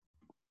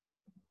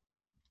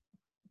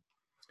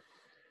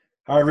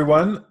Hi,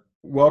 everyone.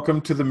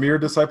 Welcome to the Mere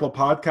Disciple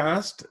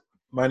podcast.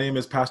 My name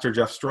is Pastor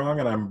Jeff Strong,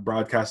 and I'm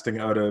broadcasting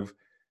out of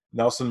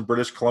Nelson,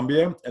 British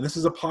Columbia. And this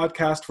is a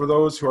podcast for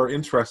those who are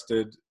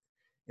interested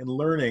in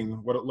learning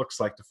what it looks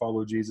like to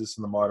follow Jesus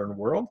in the modern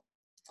world.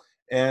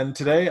 And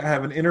today I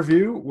have an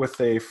interview with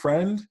a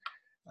friend,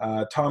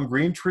 Tom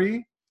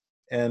Greentree.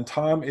 And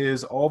Tom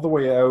is all the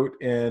way out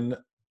in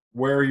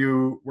where are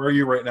you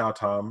right now,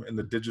 Tom, in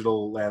the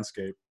digital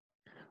landscape?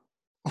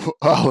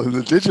 Oh, in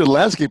the digital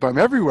landscape, I'm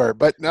everywhere,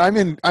 but I'm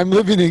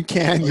living in Oh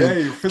yeah,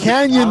 your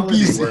Canyon, physicality,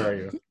 BC. where are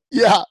you?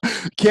 Yeah,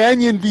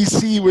 Canyon,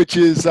 BC, which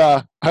is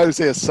I would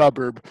say a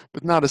suburb,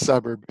 but not a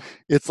suburb.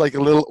 It's like a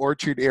little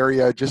orchard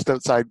area just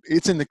outside.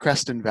 It's in the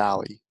Creston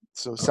Valley,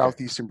 so Okay,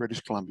 southeastern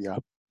British Columbia,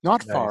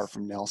 not far nice.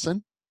 from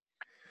Nelson.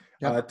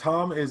 Yep.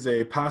 Tom is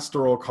a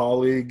pastoral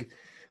colleague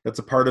that's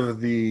a part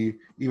of the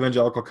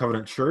Evangelical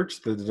Covenant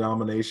Church, the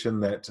denomination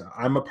that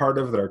I'm a part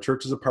of, that our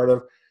church is a part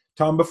of.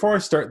 Tom, before I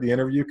start the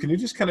interview, can you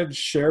just kind of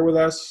share with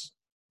us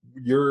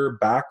your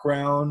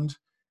background,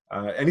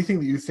 anything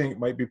that you think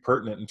might be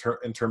pertinent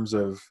in terms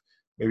of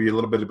maybe a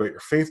little bit about your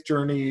faith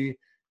journey,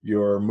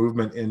 your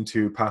movement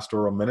into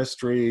pastoral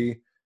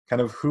ministry,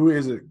 kind of who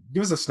is it?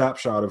 Give us a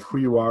snapshot of who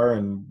you are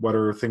and what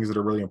are things that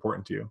are really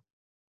important to you.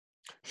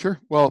 Sure.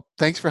 Well,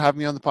 thanks for having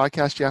me on the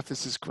podcast, Jeff.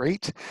 This is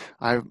great.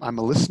 I'm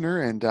a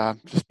listener and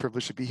just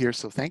privileged to be here.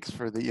 So thanks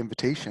for the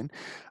invitation.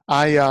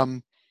 I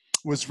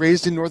was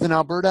raised in northern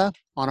Alberta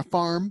on a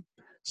farm.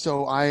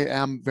 So I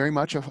am very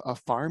much a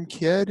farm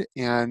kid.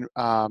 And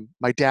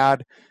my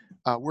dad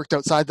worked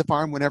outside the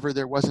farm whenever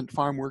there wasn't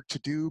farm work to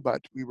do,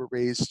 but we were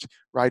raised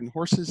riding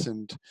horses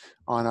and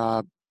on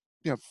a,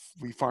 you know,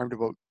 we farmed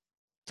about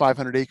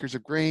 500 acres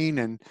of grain.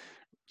 And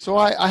so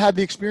I had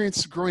the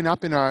experience growing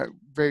up in a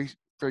very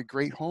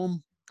great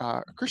home,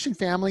 a Christian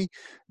family.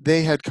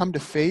 They had come to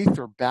faith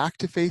or back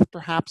to faith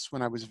perhaps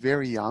when I was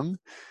very young,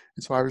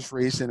 and so I was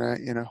raised in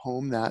a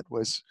home that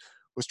was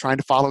trying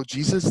to follow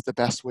Jesus the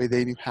best way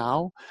they knew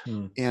how,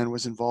 Hmm. and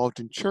was involved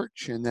in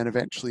church and then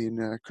eventually in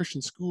a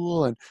Christian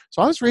school. And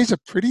so I was raised a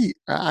pretty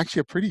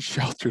actually a pretty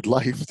sheltered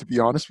life, to be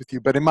honest with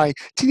you. But in my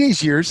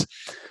teenage years,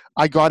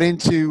 I got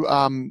into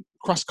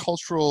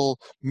cross-cultural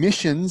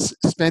missions,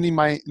 spending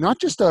my not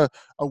just a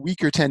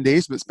week or 10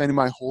 days, but spending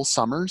my whole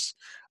summers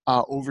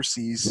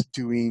overseas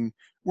doing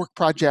work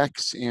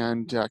projects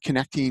and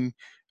connecting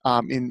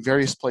in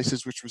various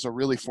places, which was a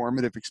really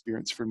formative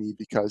experience for me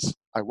because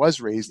I was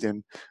raised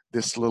in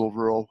this little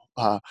rural,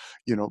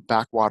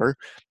 backwater,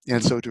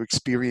 and Hmm. so to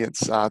experience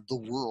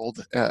the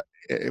world,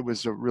 it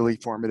was really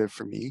formative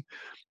for me.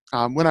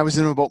 When I was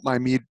in about my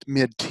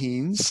mid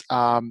teens,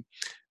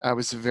 I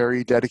was a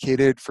very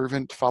dedicated,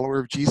 fervent follower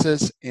of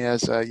Jesus.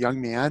 As a young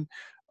man,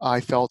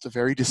 I felt a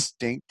very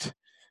distinct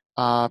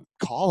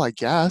call, I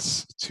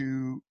guess,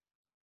 to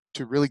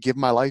really give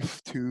my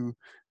life to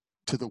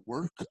the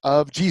work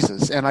of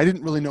Jesus. And I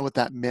didn't really know what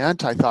that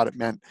meant. I thought it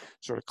meant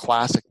sort of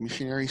classic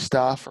missionary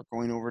stuff or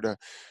going over to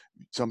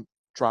some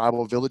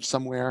tribal village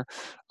somewhere.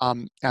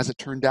 As it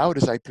turned out,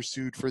 as I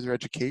pursued further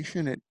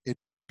education, it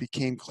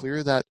became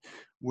clear that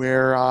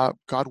where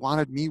God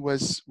wanted me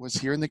was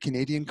here in the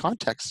Canadian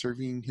context,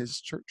 serving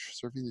His church,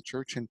 serving the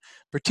church, and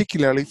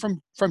particularly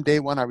from day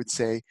one, I would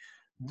say,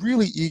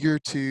 really eager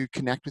to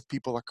connect with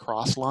people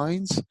across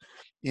lines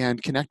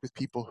and connect with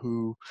people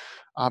who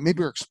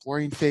maybe are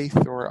exploring faith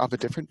or of a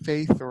different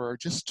faith or are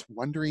just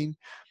wondering.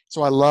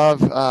 So I love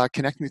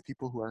connecting with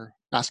people who are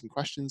asking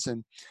questions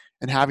and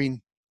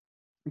having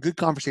good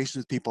conversations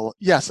with people,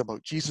 yes,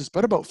 about Jesus,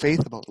 but about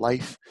faith, about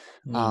life,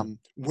 Hmm.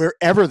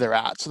 wherever they're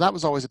at. So that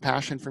was always a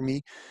passion for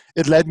me.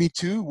 It led me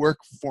to work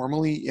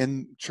formally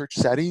in church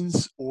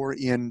settings or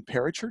in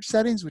parachurch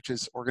settings, which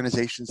is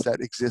organizations that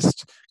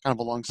exist kind of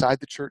alongside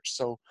the church.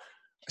 So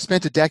I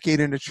spent a decade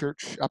in a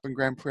church up in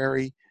Grand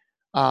Prairie.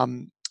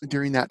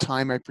 During that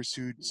time, I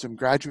pursued some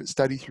graduate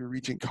study through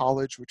Regent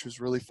College, which was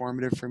really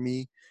formative for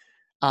me.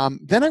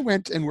 Then I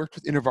went and worked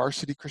with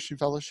InterVarsity Christian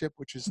Fellowship,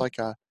 which is like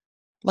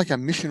a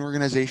mission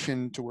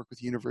organization to work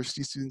with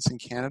university students in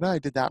Canada. I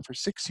did that for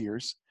 6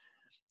 years,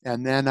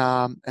 and then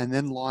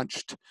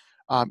launched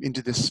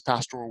into this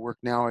pastoral work.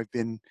 Now I've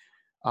been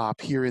up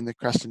here in the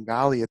Creston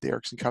Valley at the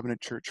Erickson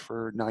Covenant Church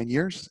for 9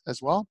 years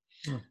as well.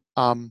 Hmm.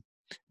 Um,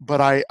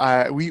 but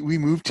we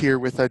moved here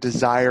with a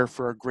desire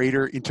for a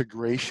greater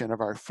integration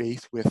of our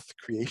faith with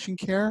creation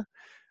care,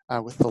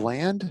 with the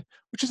land,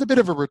 which is a bit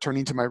of a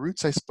returning to my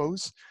roots, I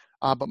suppose.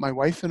 But my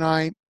wife and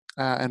I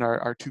and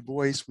our two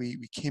boys, we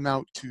came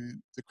out to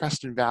the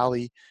Creston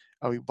Valley.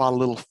 We bought a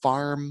little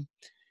farm,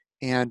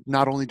 and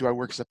not only do I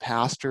work as a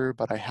pastor,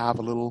 but I have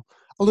a little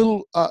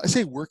I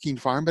say working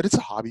farm, but it's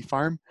a hobby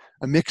farm,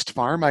 a mixed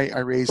farm. I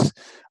raise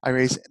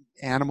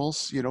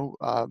animals,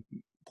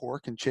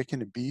 pork and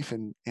chicken and beef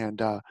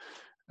and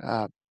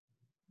uh,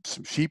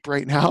 some sheep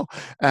right now,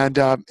 and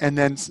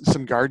then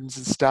some gardens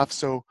and stuff.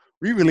 So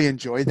we really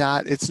enjoy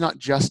that. It's not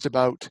just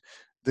about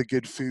the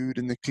good food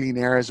and the clean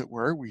air, as it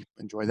were. We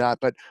enjoy that,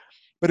 but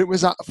it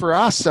was for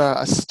us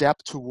a step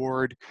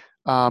toward.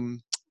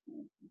 Um,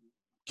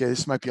 okay,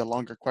 this might be a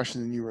longer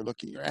question than you were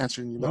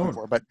answering you're looking No.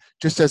 for, but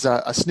just as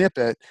a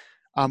snippet,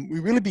 we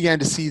really began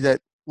to see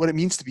that what it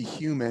means to be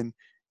human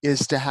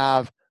is to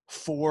have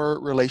four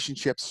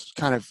relationships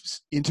kind of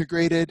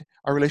integrated: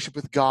 our relationship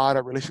with God,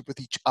 our relationship with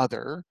each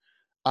other.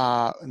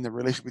 And the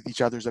relationship with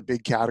each other is a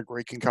big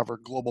category, can cover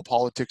global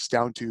politics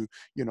down to,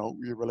 your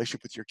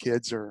relationship with your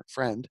kids or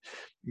friend,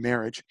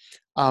 marriage.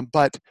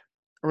 But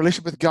a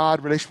relationship with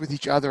God, relationship with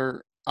each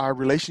other, our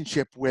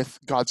relationship with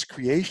God's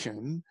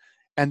creation,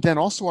 and then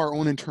also our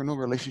own internal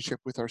relationship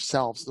with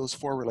ourselves. Those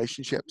four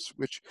relationships,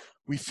 which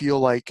we feel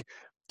like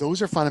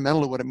those are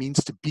fundamental to what it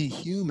means to be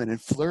human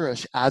and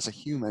flourish as a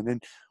human.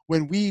 And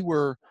when we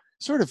were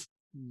sort of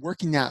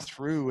working that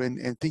through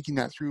and thinking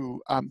that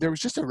through, there was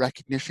just a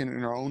recognition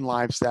in our own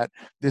lives that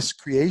this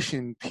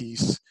creation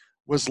piece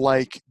was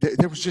like,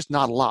 there was just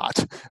not a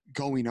lot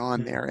going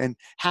on there. And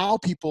how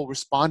people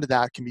respond to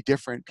that can be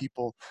different.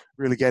 People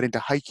really get into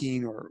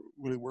hiking or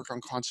really work on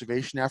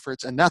conservation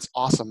efforts, and that's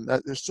awesome.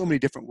 There's so many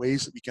different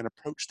ways that we can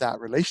approach that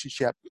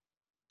relationship.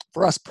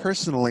 For us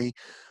personally,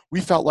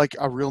 we felt like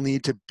a real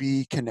need to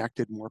be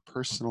connected more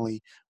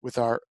personally with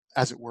our,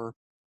 as it were,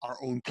 our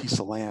own piece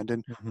of land.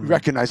 And we Mm-hmm.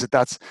 recognize that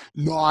that's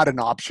not an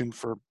option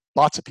for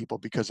lots of people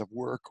because of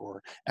work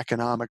or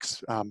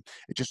economics.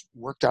 It just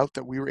worked out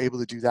that we were able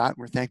to do that, and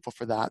we're thankful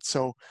for that.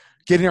 So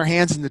getting our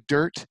hands in the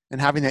dirt and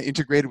having that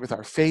integrated with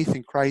our faith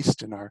in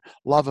Christ and our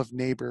love of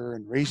neighbor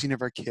and raising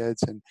of our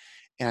kids and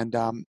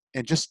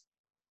just,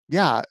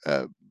 yeah,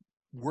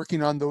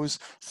 working on those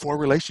four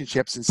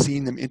relationships and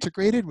seeing them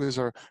integrated was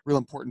a real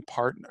important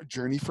part, a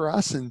journey for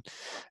us, and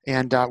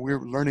we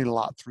were learning a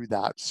lot through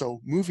that.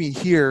 So moving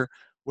here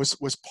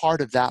was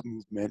part of that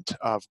movement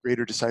of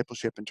greater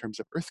discipleship in terms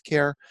of earth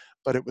care,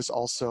 but it was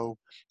also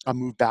a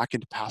move back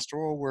into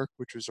pastoral work,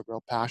 which was a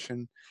real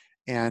passion.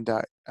 And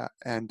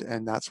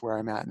that's where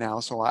I'm at now.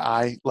 So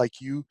I,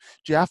 like you,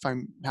 Jeff,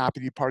 I'm happy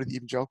to be part of the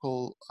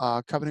Evangelical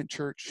Covenant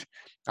Church.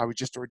 I was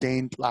just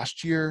ordained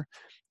last year,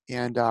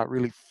 and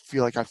really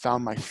feel like I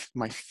found my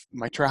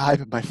tribe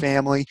and my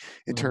family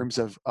in Mm-hmm. terms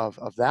of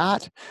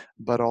that,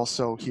 but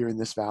also here in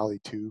this valley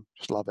too.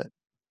 Just love it.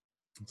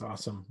 That's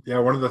awesome. Yeah,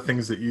 one of the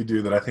things that you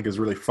do that I think is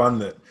really fun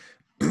that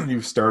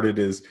you've started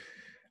is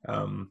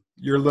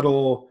your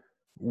little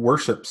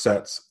worship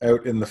sets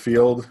out in the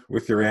field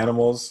with your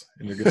animals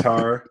and your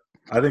guitar.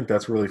 I think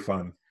that's really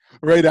fun.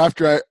 Right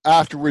after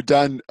we're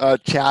done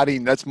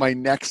chatting, that's my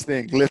next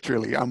thing.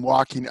 Literally, I'm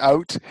walking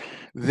out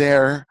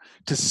there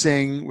to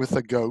sing with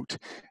a goat,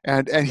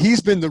 and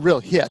he's been the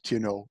real hit.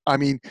 I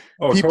mean,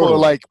 Oh, people are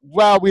totally. like,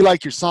 "Wow, we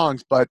like your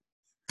songs," but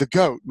the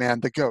goat,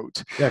 man, the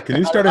goat. Yeah, can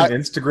And you start an I,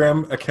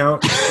 Instagram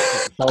account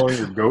following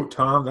your goat,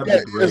 Tom? That'd yeah,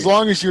 be as great.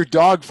 long as your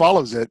dog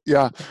follows it,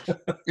 yeah.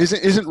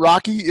 Isn't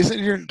Rocky? Isn't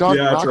your dog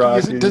Yeah, it's Rocky?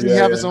 Rocky. Doesn't he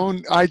Yeah, have his yeah.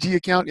 own IG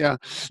account? Yeah. I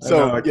know.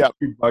 So I yeah.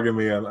 keep bugging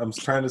me. I'm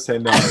trying to say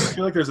no. I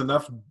feel like there's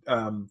enough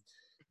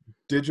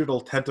digital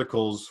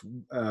tentacles,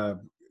 uh,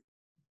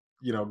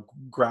 Oh,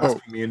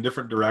 grasping me in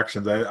different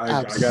directions. I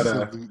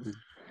gotta absolutely.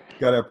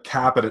 gotta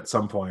cap it at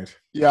some point.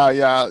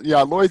 Yeah.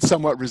 Lloyd's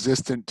somewhat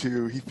resistant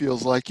too. He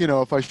feels like,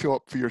 if I show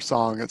up for your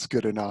song, it's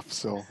good enough.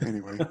 So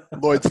anyway,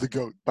 Lloyd's the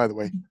goat, by the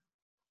way.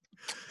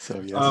 So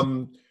yes.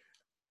 um,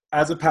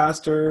 as a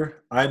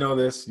pastor, I know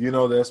this. You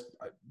know this.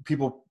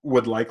 People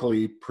would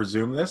likely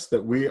presume this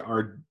that we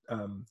are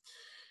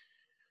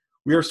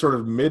sort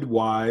of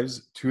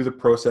midwives to the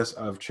process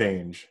of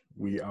change.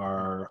 We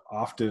are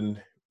often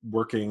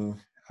working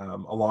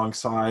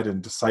alongside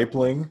and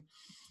discipling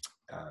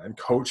and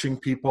coaching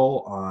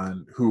people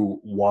on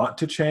who want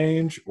to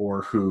change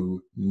or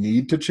who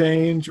need to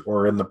change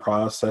or in the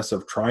process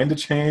of trying to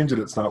change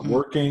and it's not Mhm.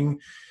 working.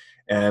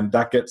 And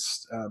that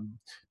gets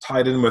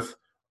tied in with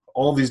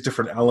all these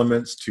different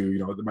elements to,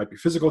 there might be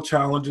physical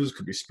challenges,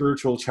 could be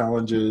spiritual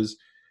challenges.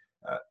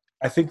 Uh,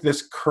 I think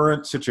this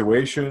current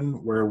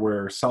situation where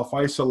we're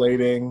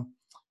self-isolating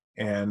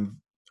and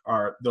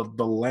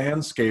the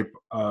landscape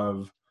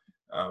of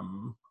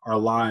our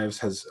lives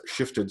has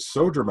shifted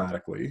so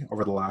dramatically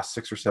over the last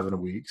 6 or 7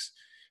 weeks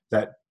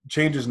that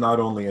change is not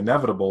only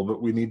inevitable,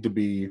 but we need to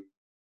be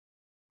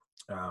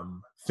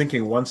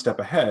thinking one step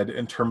ahead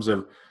in terms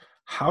of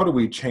how do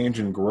we change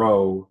and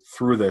grow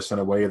through this in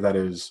a way that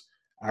is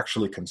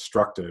actually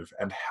constructive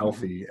and Mhm.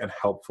 healthy and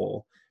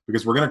helpful,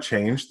 because we're going to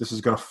change. This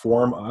is going to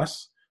form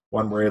us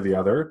one way Mhm. or the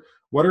other.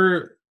 What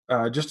are,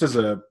 just as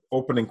a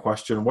opening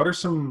question, what are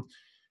some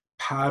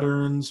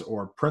patterns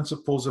or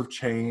principles of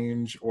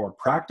change or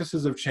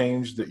practices of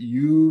change that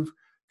you've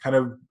kind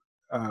of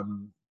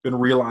been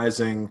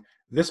realizing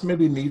this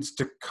maybe needs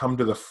to come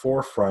to the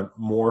forefront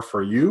more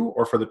for you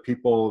or for the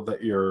people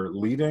that you're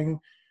leading,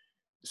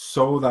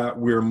 so that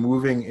we're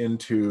moving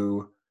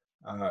into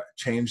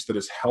change that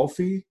is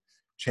healthy,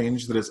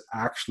 change that is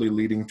actually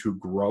leading to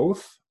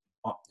growth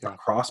Yeah.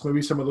 across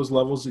maybe some of those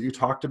levels that you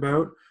talked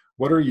about?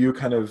 What are you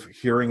kind of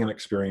hearing and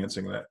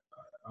experiencing that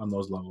on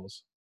those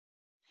levels?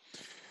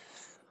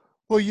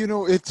 Well,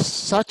 it's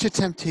such a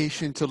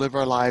temptation to live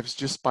our lives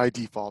just by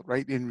default,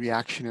 right? In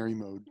reactionary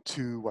mode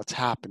to what's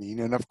happening.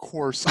 And of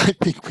course, I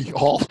think we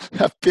all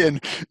have been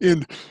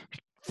in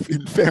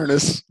in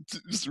fairness,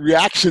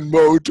 reaction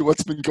mode to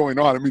what's been going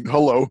on. I mean,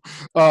 hello,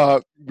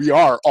 we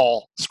are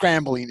all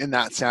scrambling in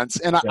that sense.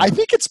 And I Yeah.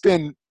 think it's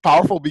been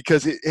powerful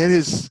because it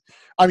is,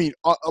 I mean,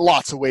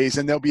 lots of ways,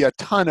 and there'll be a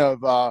ton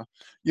of,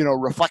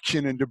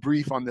 reflection and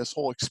debrief on this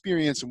whole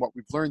experience and what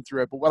we've learned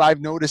through it. But what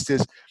I've noticed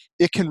is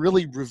it can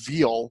really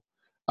reveal,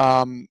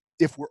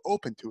 if we're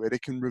open to it,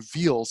 it can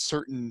reveal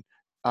certain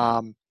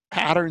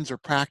patterns or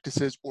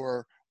practices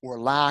or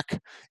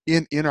lack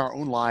in our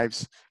own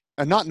lives,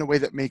 and not in a way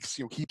that makes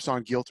keeps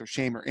on guilt or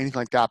shame or anything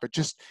like that, but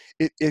just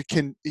it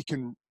can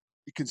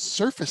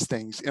surface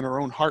things in our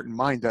own heart and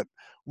mind that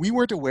we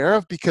weren't aware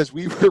of because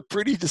we were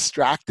pretty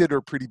distracted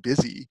or pretty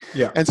busy.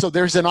 Yeah. And so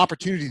there's an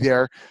opportunity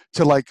there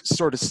to like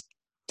sort of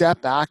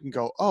step back and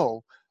go,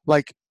 oh,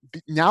 like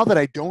now that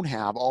I don't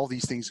have all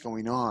these things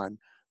going on,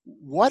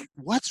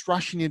 what's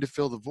rushing in to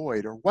fill the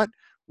void, or what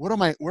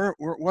am I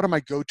what are my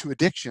go-to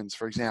addictions,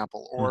 for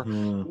example, or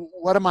Hmm.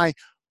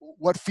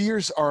 what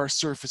fears are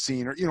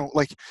surfacing, or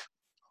like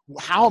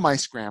how am I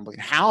scrambling?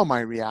 How am I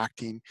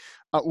reacting?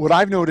 What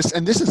I've noticed,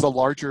 and this is a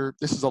larger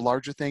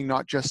thing,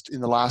 not just in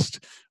the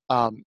last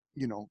um,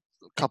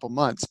 couple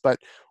months, but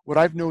what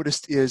I've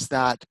noticed is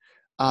that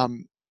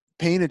um,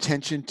 paying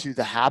attention to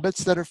the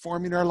habits that are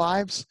forming our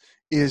lives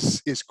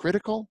is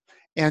critical.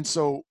 And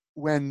so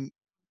when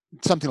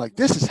something like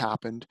this has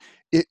happened,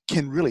 it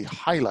can really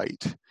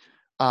highlight,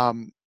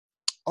 um,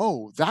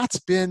 oh, that's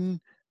been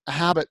a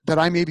habit that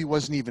I maybe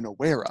wasn't even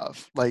aware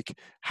of, like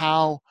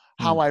how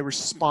I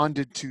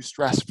responded to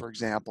stress, for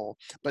example.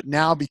 But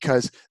now,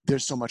 because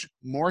there's so much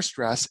more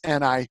stress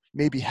and I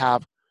maybe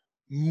have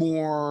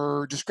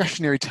more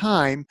discretionary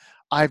time,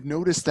 I've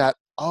noticed that,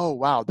 oh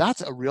wow,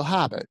 that's a real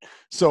habit.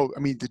 So I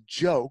mean, the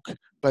joke,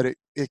 but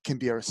it can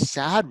be a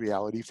sad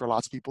reality for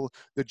lots of people.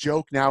 The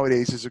joke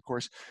nowadays is, of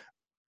course,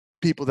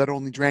 people that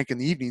only drank in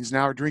the evenings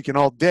now are drinking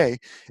all day.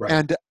 Right.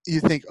 And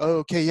you think, oh,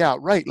 okay, yeah,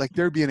 right. Like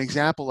there'd be an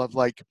example of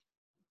like,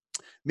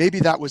 maybe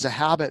that was a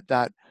habit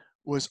that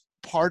was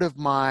part of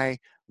my,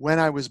 when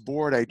I was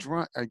bored, I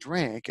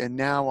drank, and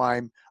now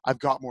I've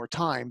got more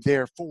time,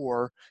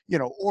 therefore,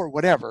 or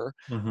whatever.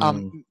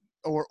 Um,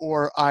 Hmm.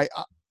 or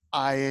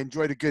I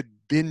enjoyed a good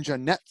binge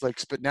on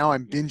Netflix, but now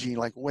I'm binging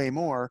like way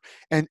more.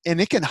 And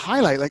it can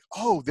highlight like,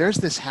 oh, there's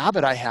this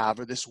habit I have,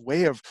 or this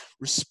way of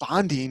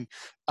responding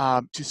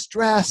to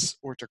stress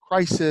or to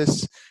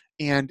crisis.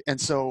 And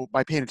so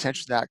by paying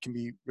attention to that can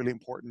be really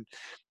important.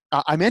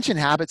 I mention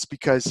habits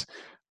because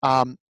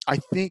I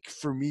think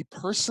for me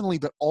personally,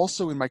 but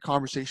also in my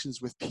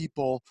conversations with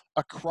people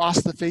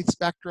across the faith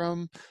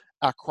spectrum,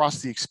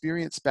 across the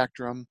experience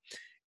spectrum,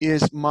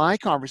 is my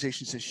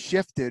conversations has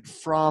shifted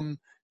from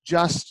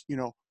just,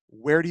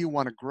 where do you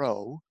want to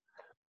grow,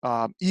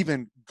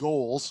 even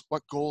goals.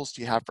 What goals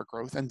do you have for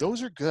growth? And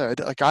those are good.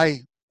 Like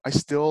I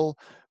still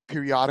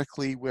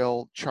periodically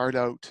will chart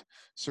out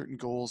certain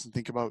goals and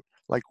think about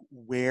like,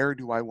 where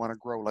do I want to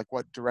grow? Like,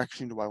 what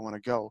direction do I want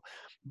to go?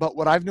 But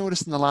what I've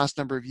noticed in the last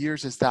number of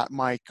years is that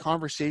my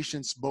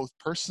conversations, both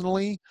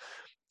personally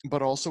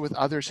but also with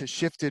others, has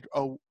shifted,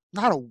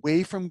 not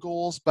away from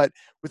goals, but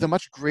with a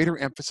much greater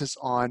emphasis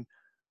on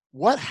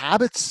what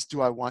habits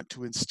do I want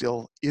to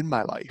instill in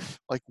my life?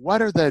 Like,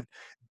 what are the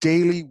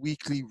daily,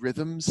 weekly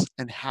rhythms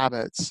and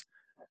habits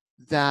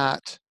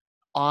that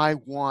I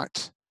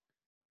want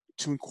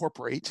to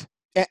incorporate?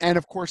 And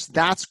of course, um,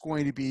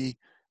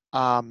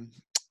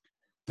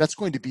 that's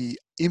going to be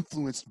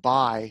influenced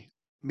by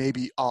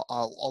maybe a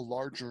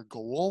larger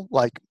goal,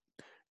 like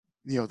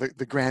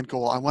the grand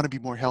goal. I want to be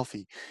more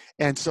healthy.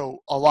 And so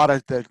a lot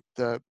of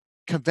the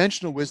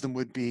conventional wisdom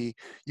would be,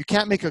 you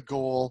can't make a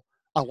goal,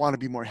 I want to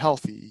be more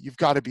healthy. You've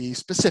got to be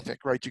specific,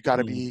 right? You've got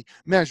to Hmm. be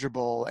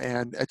measurable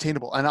and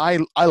attainable. And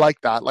I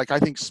like that. Like, I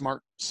think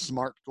smart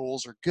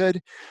goals are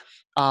good.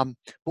 But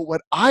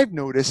what I've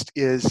noticed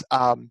is,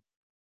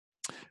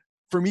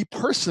 for me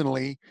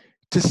personally,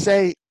 to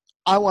say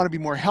I want to be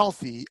more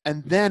healthy,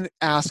 and then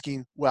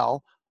asking,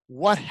 well,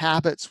 what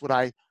habits would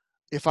I,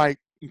 if I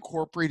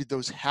incorporated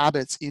those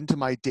habits into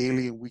my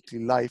daily and weekly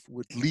life,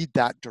 would lead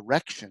that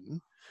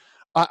direction?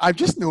 I've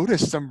just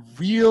noticed some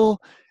real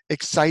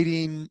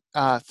exciting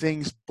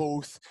things,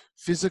 both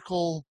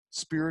physical,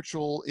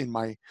 spiritual,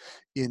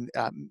 in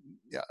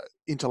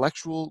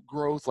intellectual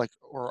growth, like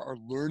or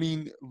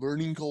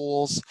learning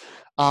goals,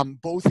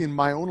 both in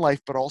my own life,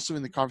 but also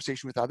in the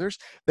conversation with others.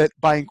 That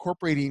by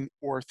incorporating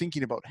or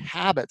thinking about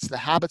habits, the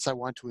habits I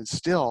want to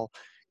instill,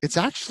 it's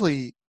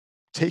actually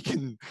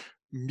taken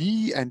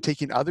me and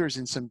taking others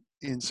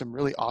in some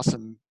really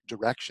awesome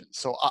directions.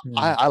 So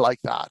I like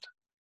that.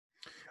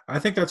 I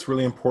think that's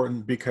really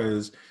important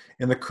because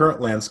in the current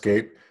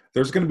landscape,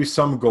 there's going to be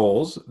some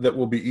goals that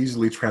will be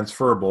easily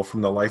transferable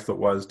from the life that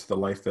was to the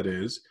life that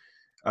is.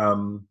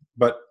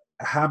 But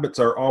habits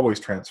are always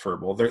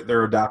transferable.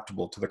 They're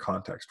adaptable to the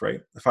context,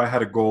 right? If I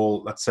had a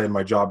goal, let's say in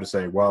my job, to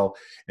say, well,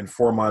 in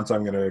 4 months,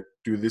 I'm going to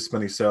do this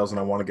many sales and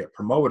I want to get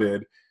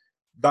promoted,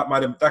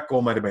 that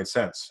goal might have made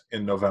sense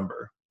in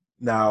November.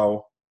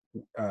 Now,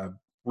 uh,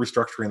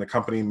 restructuring the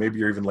company, maybe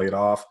you're even laid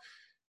off,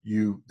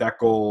 that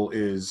goal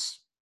is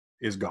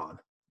gone.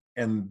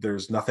 and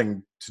there's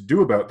nothing to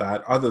do about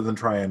that other than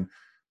try and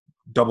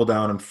double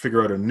down and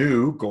figure out a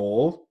new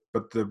goal.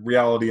 But the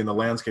reality in the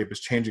landscape is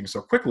changing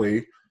so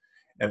quickly,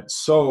 and it's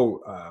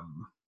so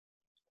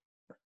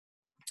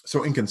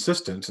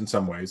inconsistent in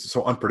some ways,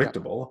 so Yeah.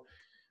 unpredictable.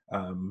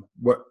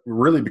 What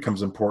really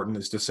becomes important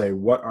is to say,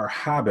 what are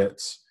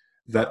habits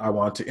that I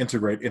want to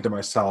integrate into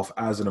myself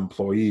as an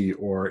employee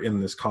or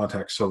in this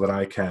context, so that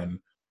I can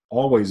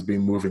always be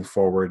moving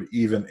forward,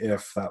 even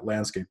if that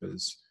landscape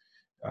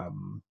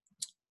um,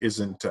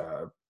 isn't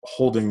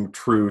holding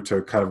true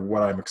to kind of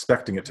what I'm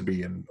expecting it to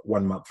be in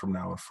 1 month from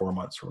now and 4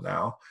 months from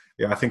now.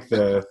 Yeah, I think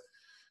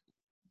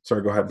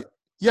sorry, go ahead.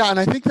 Yeah, and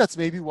I think that's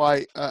maybe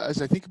why,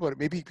 as I think about it,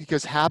 maybe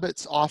because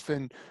habits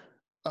often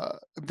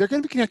they're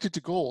going to be connected to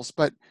goals,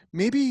 but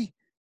maybe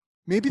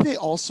they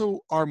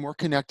also are more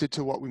connected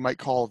to what we might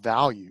call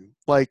value.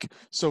 Like,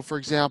 so for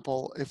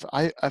example, if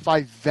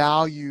I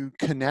value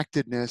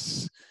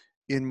connectedness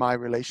in my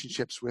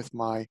relationships with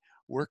my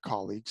work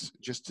colleagues,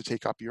 just to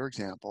take up your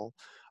example,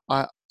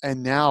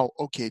 and now,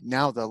 okay,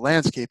 now the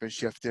landscape has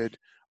shifted.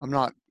 I'm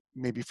not,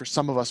 maybe for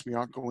some of us, we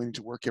aren't going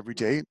to work every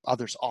day.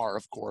 Others are,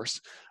 of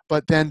course.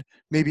 But then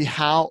maybe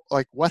how,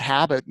 like, what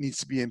habit needs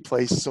to be in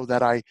place so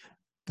that I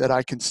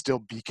can still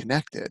be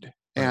connected.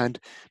 Right.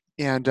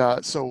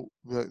 So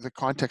the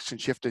context can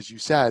shift, as you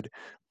said.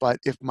 But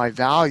if my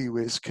value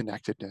is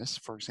connectedness,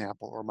 for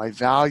example, or my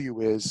value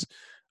is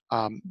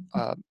a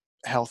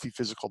healthy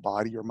physical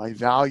body, or my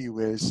value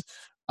is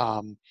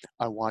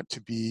I want to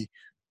be,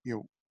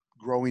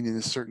 growing in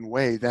a certain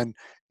way, then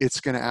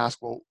it's going to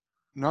ask, well,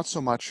 not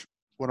so much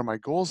what are my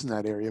goals in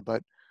that area,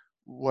 but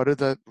what are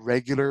the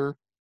regular,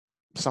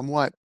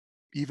 somewhat,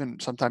 even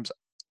sometimes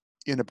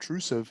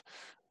inobtrusive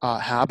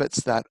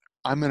habits that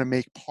I'm going to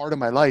make part of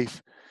my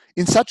life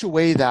in such a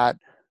way that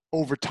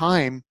over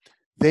time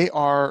they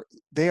are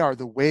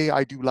the way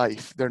I do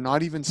life. They're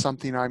not even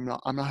something I'm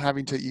not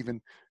having to even.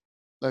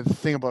 The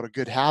thing about a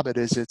good habit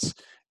is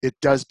it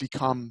does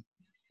become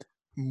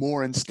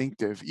more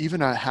instinctive.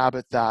 Even a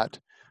habit that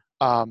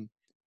um,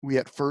 we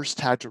at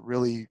first had to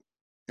really,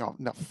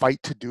 not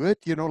fight to do it.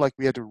 Like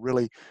we had to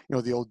really,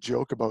 the old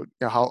joke about,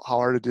 how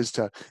hard it is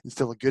to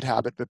instill a good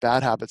habit, but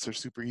bad habits are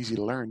super easy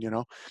to learn.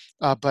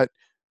 But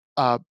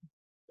uh,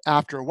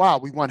 after a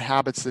while, we want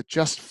habits that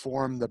just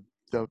form the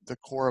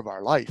core of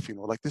our life.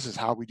 Like this is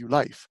how we do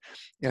life,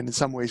 and in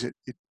some ways,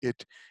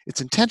 it's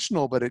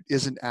intentional, but it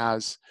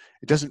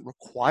doesn't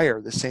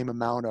require the same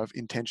amount of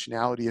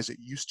intentionality as it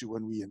used to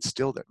when we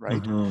instilled it,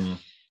 right? Mm-hmm.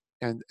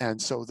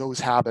 And so those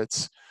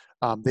habits,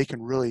 they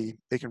can really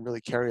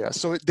carry us.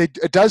 So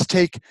it does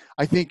take,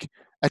 I think,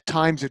 at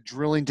times, a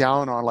drilling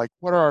down on, like,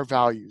 what are our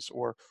values,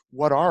 or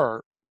what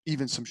are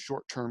even some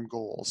short-term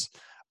goals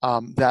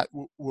that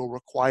will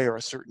require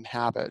a certain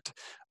habit.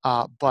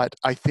 But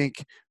I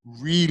think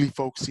really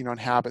focusing on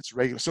habits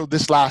regularly. So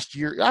this last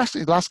year,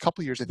 actually the last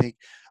couple of years, I think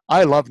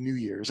I love New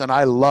Year's, and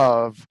I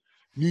love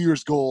New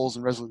Year's goals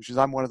and resolutions.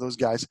 I'm one of those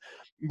guys.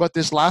 But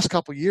this last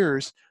couple of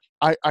years,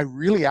 I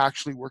really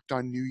actually worked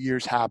on New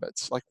Year's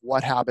habits. Like,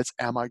 what habits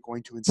am I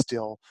going to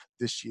instill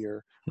this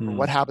year, or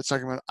what habits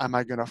am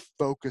I going to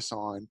focus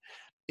on,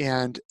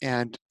 and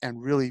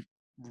really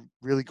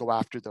go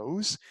after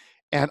those.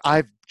 And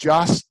I've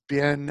just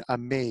been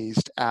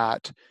amazed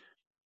at,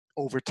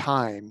 over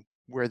time,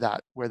 where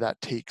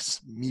that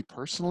takes me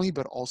personally,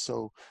 but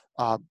also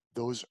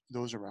those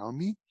around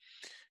me.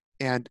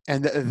 And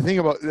the thing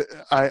about,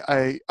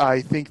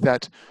 I think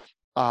that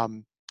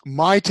um,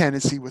 my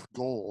tendency with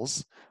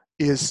goals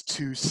is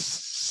to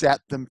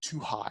set them too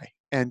high,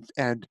 and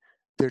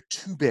they're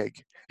too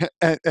big.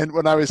 And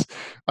when I was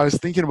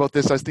thinking about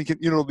this, I was thinking,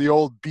 the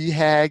old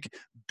BHAG,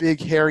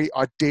 big, hairy,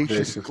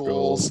 audacious Audacious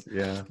goals, goals.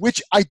 Yeah.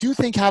 which I do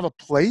think have a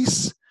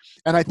place,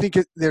 and I think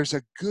there's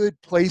a good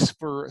place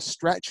for a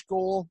stretch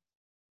goal.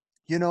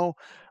 you know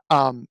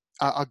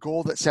a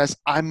goal that says,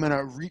 I'm going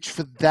to reach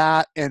for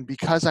that, and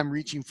because I'm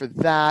reaching for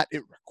that,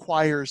 it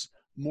requires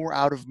more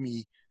out of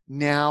me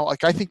now.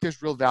 Like, I think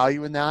there's real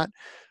value in that.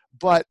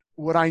 But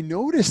what I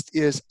noticed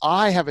is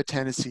I have a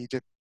tendency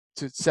to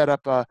set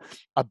up a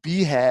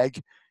BHAG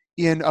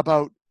in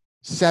about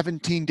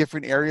 17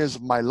 different areas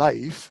of my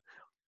life,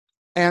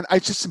 and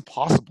it's just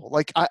impossible.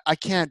 Like, I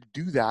can't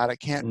do that. I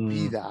can't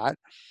be Mm. that.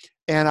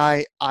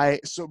 And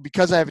so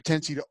because I have a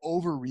tendency to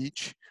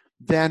overreach,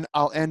 then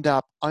I'll end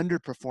up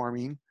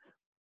underperforming,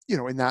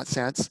 in that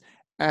sense.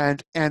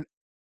 And and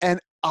and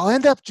I'll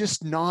end up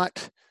just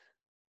not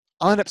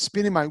I'll end up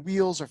spinning my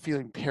wheels or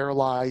feeling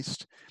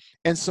paralyzed.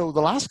 And so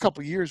the last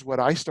couple of years, what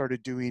I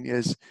started doing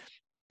is,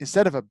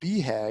 instead of a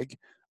BHAG,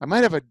 I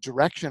might have a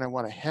direction I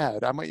want to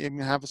head. I might even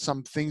have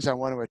some things I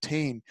want to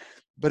attain.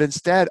 But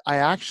instead, I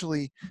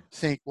actually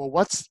think, well,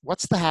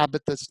 what's the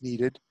habit that's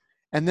needed?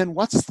 And then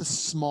what's the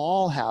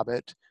small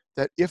habit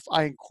that, if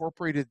I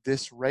incorporated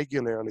this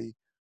regularly,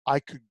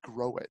 I could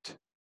grow it?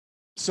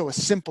 So a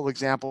simple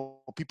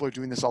example, people are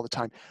doing this all the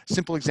time.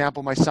 Simple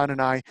example, my son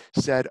and I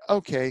said,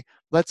 okay,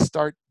 let's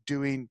start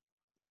doing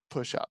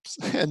push-ups.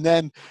 And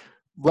then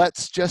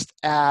let's just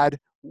add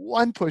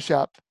one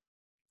push-up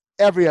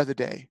every other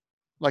day.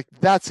 Like,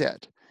 that's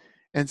it.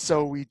 And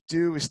so we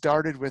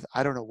started with,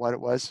 I don't know what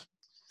it was,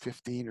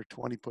 15 or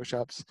 20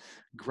 push-ups,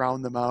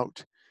 ground them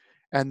out.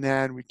 And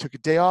then we took a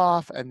day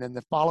off. And then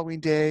the following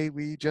day,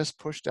 we just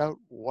pushed out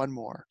one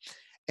more.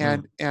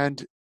 Hmm.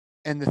 And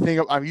the thing,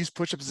 I use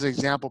push-ups as an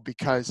example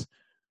because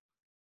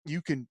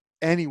you can,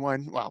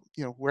 anyone, well,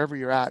 wherever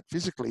you're at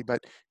physically,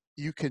 but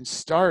you can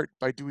start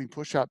by doing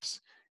push-ups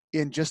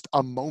in just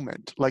a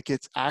moment. Like,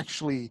 it's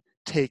actually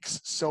takes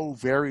so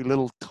very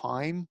little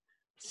time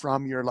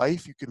from your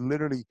life. You could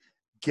literally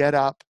get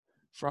up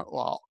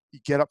you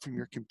get up from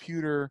your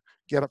computer,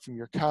 get up from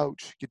your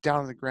couch, get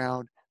down on the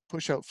ground,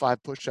 push out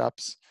 5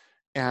 push-ups,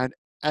 and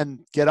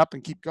get up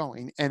and keep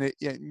going. And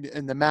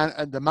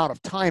the amount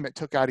of time it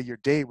took out of your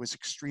day was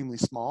extremely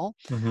small.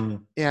 Hmm.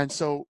 And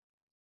so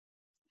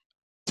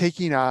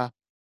taking a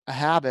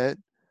habit,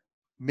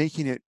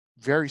 making it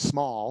very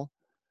small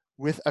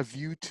with a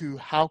view to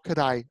how could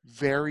I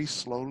very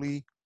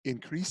slowly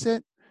increase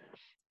it.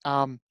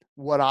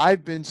 What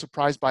I've been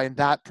surprised by, and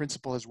that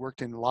principle has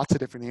worked in lots of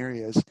different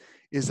areas,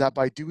 is that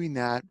by doing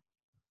that,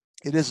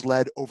 it has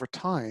led over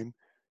time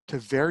to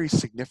very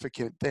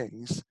significant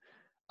things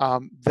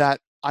that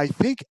I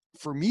think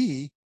for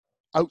me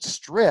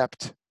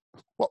outstripped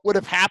what would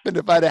have happened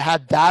if I'd have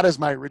had that as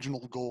my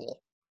original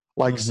goal.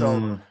 Like, so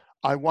Hmm.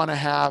 I want to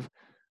have,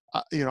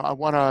 I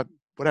want to,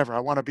 whatever, I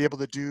want to be able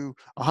to do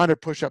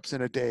 100 push-ups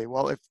in a day.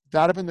 Well, if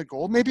that had been the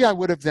goal, maybe I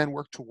would have then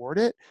worked toward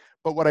it.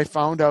 But what I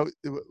found out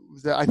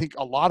that I think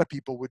a lot of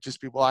people would just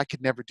be, well, I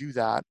could never do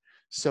that.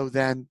 So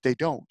then they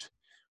don't.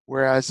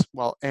 Whereas,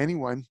 well,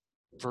 anyone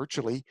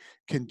virtually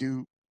can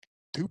do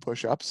 2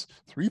 push-ups,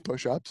 3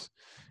 push-ups.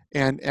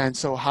 And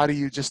so how do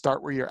you just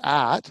start where you're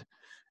at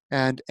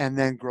and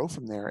then grow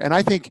from there? And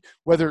I think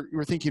whether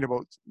you're thinking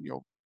about,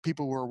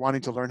 people who are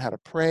wanting to learn how to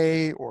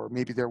pray, or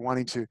maybe they're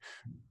wanting to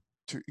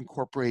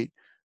incorporate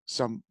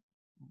some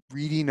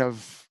reading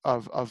of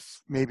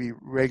maybe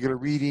regular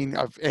reading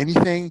of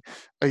anything,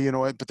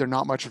 but they're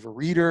not much of a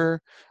reader.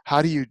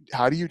 How do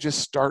you just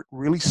start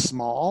really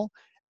small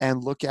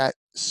and look at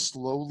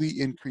slowly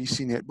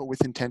increasing it, but with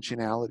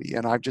intentionality?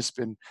 And I've just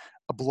been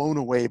blown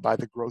away by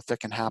the growth that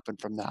can happen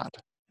from that.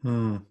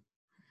 Hmm.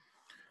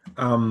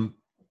 Um,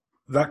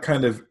 that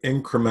kind of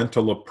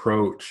incremental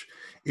approach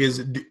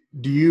is,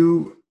 do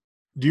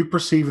you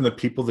perceive in the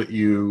people that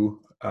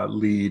you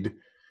lead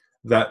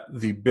that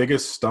the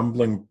biggest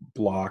stumbling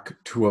block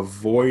to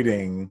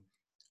avoiding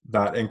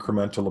that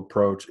incremental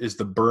approach is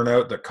the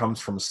burnout that comes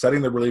from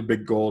setting the really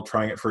big goal,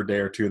 trying it for a day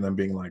or two, and then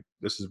being like,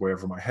 this is way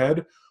over my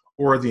head?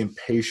 Or the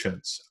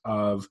impatience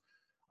of,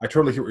 I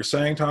totally hear what you're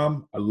saying,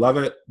 Tom, I love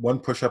it, 1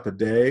 push-up a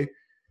day,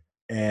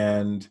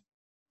 and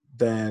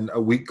then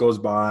a week goes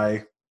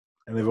by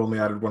and they've only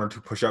added 1 or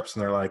 2 push-ups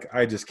and they're like,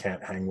 I just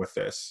can't hang with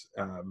this.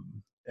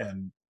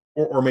 And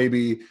or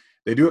maybe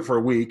they do it for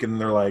a week and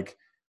they're like,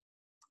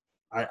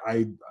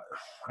 I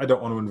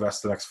don't want to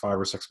invest the next 5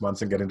 or 6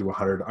 months in getting to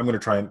 100. I'm going to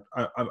try and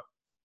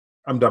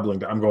I'm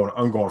doubling. I'm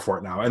going for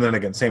it now. And then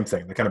again, same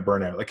thing. They kind of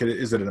burn out. Like,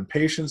 is it an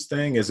impatience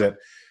thing? Is it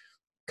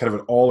kind of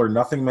an all or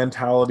nothing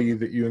mentality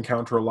that you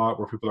encounter a lot,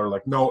 where people are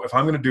like, no, if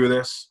I'm going to do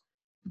this,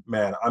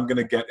 man, I'm going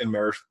to get in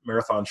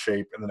marathon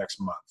shape in the next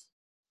month.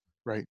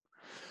 Right.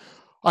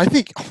 I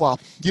think, well,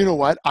 you know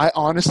what? I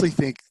honestly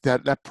think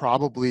that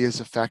probably is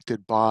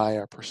affected by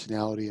our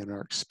personality and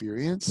our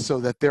experience, so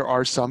that there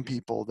are some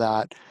people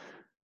that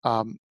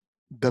um,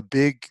 the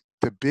big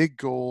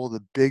goal,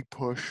 the big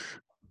push.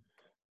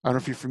 I don't know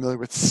if you're familiar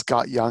with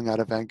Scott Young out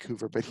of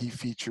Vancouver, but he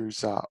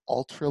features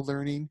ultra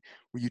learning,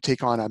 where you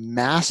take on a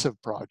massive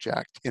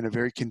project in a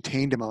very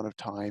contained amount of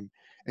time,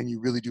 and you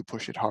really do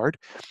push it hard.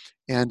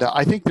 And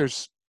I think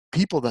there's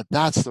people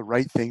that's the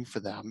right thing for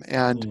them.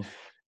 Mm.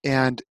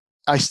 And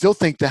I still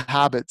think the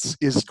habits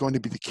is going to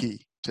be the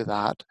key to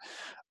that.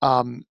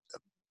 Um,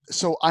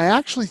 so I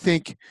actually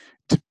think,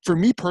 for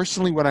me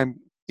personally, when I'm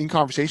in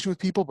conversation with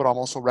people, but I'm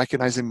also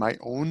recognizing my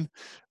own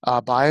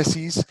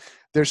biases,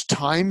 there's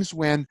times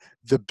when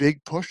the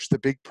big push, the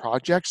big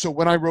project. So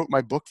when I wrote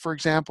my book, for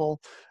example,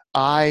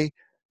 I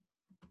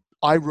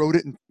I wrote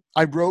it,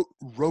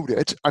 wrote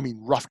it. I mean,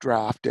 rough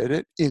drafted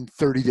it in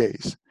 30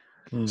 days.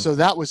 Mm. So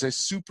that was a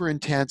super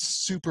intense,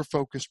 super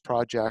focused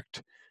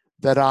project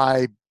that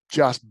I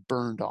just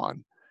burned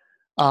on.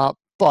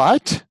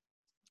 But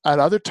at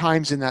other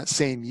times in that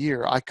same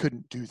year, I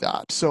couldn't do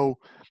that. So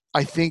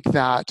I think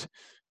that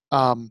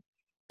um,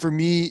 for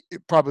me,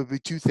 probably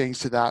 2 things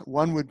to that.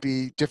 One would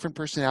be different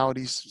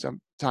personalities.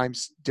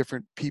 Sometimes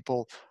different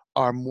people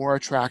are more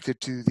attracted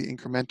to the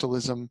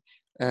incrementalism,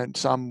 and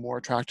some more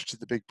attracted to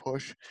the big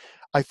push.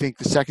 I think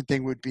the second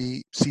thing would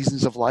be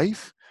seasons of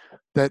life,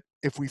 that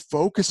if we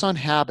focus on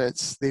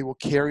habits, they will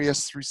carry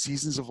us through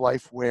seasons of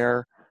life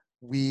where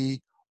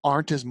we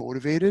aren't as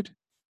motivated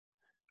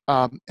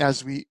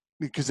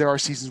because there are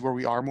seasons where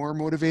we are more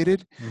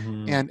motivated.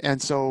 Hmm.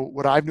 And so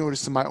what I've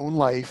noticed in my own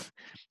life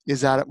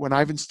is that when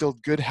I've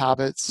instilled good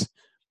habits,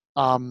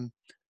 um,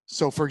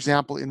 so for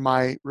example, in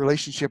my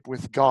relationship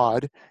with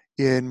God,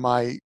 in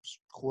my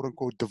quote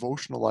unquote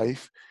devotional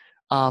life,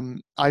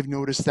 I've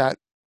noticed that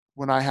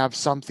when I have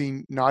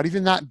something not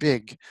even that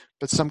big,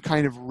 but some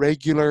kind of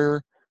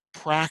regular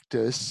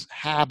practice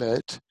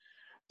habit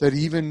that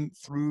even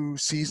through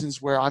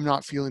seasons where I'm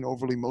not feeling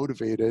overly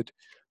motivated,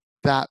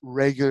 that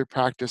regular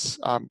practice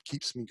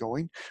keeps me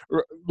going.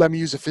 Let me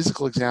use a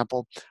physical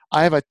example.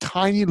 I have a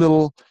tiny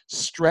little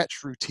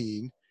stretch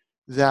routine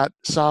that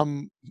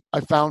I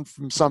found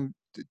from some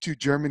two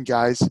German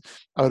guys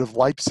out of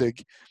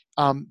Leipzig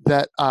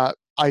that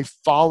I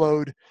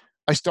followed.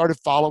 I started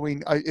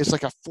following. It's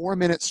like a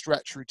 4-minute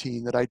stretch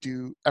routine that I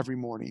do every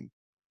morning,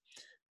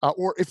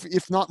 or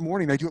if not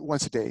morning, I do it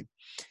once a day.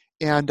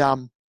 And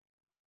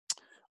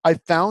I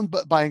found,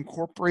 but by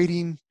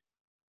incorporating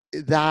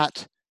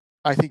that,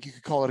 I think you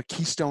could call it a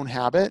keystone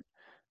habit.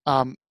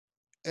 Um,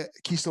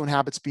 Keystone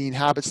habits being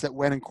habits that,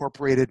 when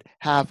incorporated,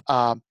 have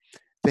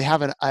they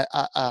have an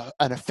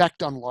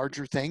effect on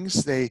larger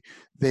things. They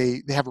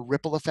have a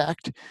ripple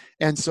effect.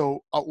 And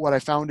so what I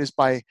found is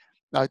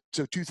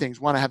so two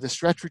things. One, I have the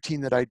stretch routine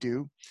that I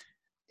do.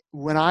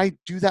 When I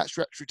do that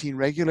stretch routine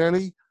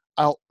regularly,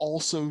 I'll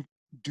also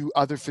do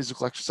other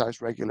physical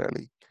exercise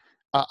regularly.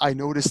 I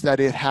notice that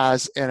it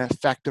has an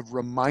effect of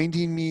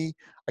reminding me.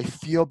 I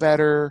feel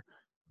better.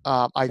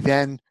 I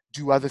then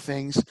do other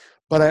things.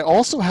 But I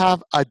also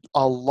have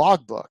a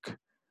logbook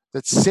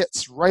that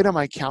sits right on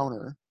my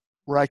counter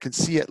where I can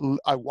see it.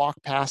 I walk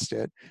past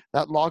it.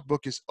 That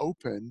logbook is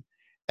open,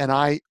 and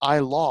I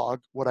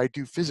log what I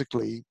do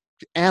physically,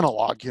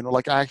 analog,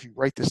 like I actually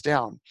write this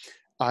down.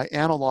 I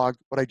analog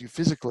what I do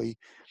physically.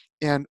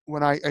 And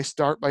when I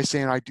start by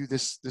saying I do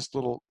this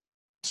little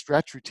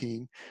stretch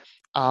routine,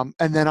 and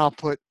then I'll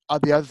put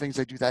the other things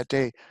I do that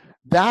day.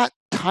 That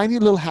tiny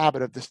little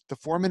habit of the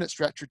 4-minute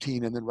stretch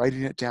routine and then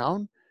writing it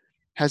down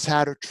has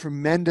had a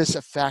tremendous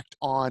effect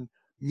on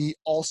me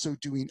also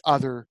doing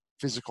other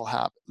physical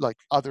like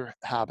other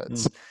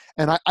habits. Mm.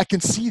 And I can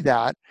see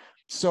that.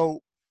 So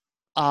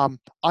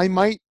I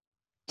might,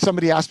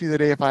 somebody asked me the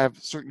day if I have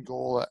a certain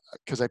goal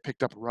because I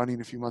picked up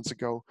running a few months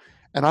ago.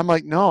 And I'm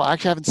like, no, I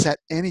actually haven't set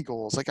any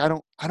goals. Like I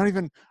don't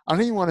even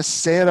want to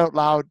say it out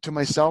loud to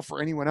myself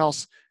or anyone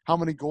else how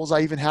many goals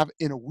I even have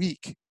in a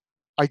week.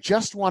 I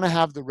just want to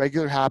have the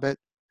regular habit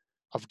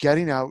of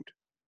getting out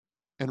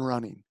and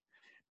running.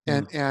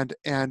 Mm.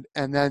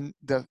 And then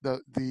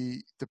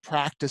the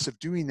practice of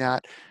doing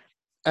that.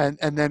 And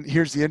then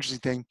here's the interesting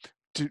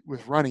thing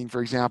with running,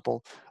 for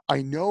example,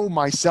 I know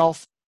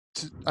myself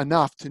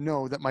enough to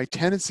know that my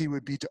tendency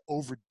would be to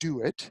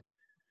overdo it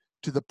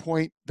to the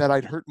point that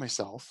I'd hurt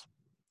myself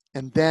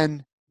and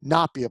then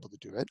not be able to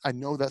do it. I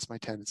know that's my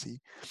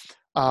tendency.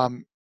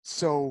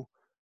 So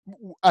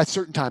at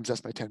certain times,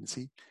 that's my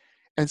tendency.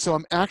 And so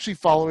I'm actually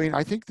following,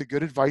 I think, the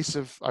good advice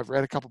I've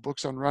read a couple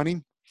books on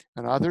running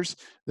and others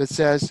that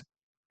says,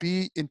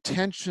 be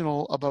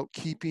intentional about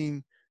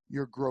keeping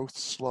your growth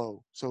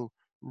slow. So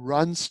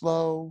run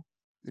slow,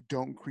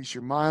 don't increase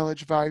your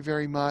mileage by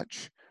very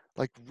much,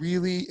 like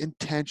really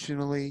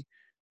intentionally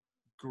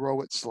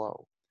grow it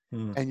slow,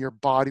 Mm. and your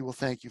body will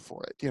thank you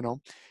for it.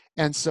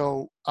 And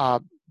so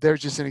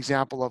there's just an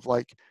example of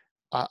like,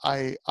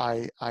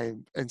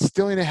 I'm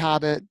instilling a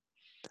habit.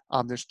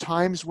 There's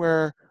times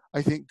where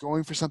I think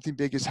going for something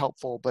big is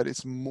helpful, but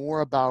it's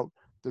more about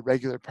the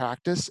regular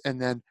practice, and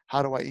then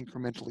how do I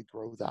incrementally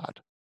grow that?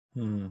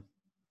 Mm.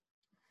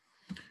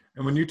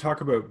 And when you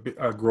talk about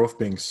growth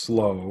being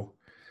slow,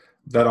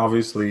 that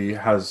obviously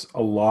has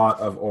a lot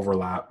of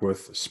overlap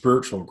with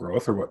spiritual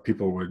growth, or what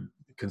people would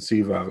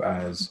conceive of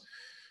as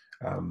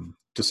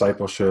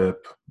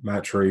discipleship,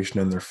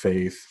 maturation in their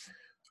faith.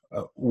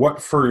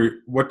 What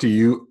do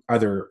you,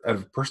 either out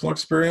of personal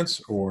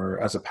experience or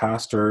as a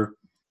pastor,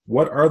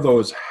 what are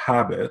those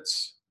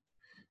habits?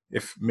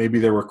 If maybe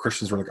there were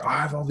Christians who were like, oh, I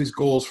have all these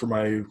goals for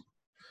my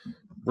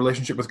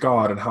relationship with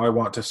God and how I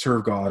want to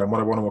serve God and what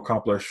I want to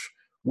accomplish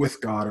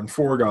with God and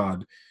for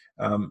God.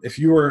 If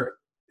you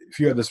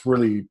had this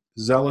really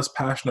zealous,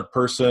 passionate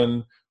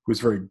person who's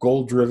very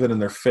goal driven in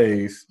their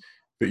faith,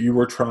 but you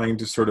were trying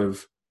to sort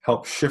of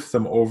help shift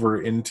them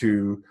over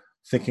into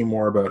thinking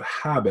more about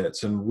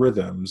habits and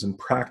rhythms and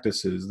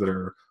practices that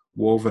are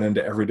woven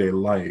into everyday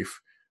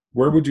life,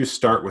 where would you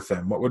start with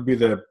them? What would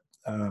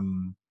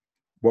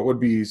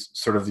be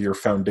sort of your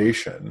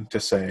foundation to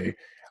say,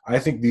 I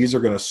think these are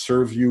going to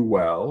serve you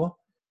well,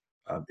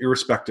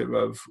 irrespective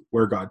of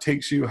where God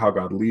takes you, how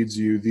God leads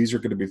you. These are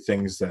going to be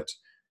things that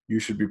you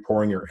should be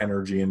pouring your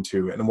energy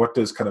into. And what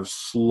does kind of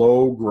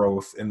slow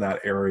growth in that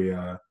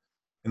area,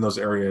 in those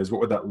areas, what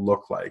would that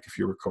look like if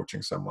you were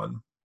coaching someone?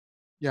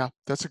 Yeah,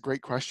 that's a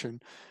great question.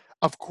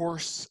 Of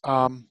course,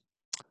 a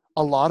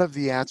lot of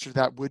the answer to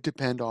that would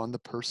depend on the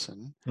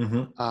person,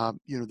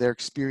 Mm-hmm. their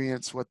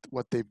experience, what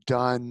they've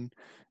done,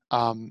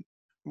 um,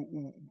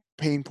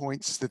 pain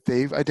points that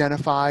they've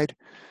identified.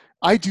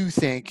 I do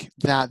think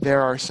that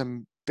there are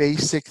some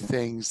basic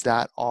things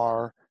that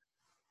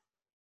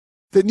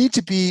need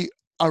to be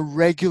a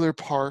regular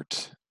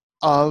part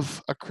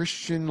of a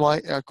Christian's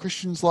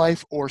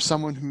life, or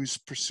someone who's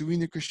pursuing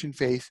the Christian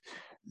faith.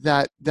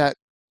 That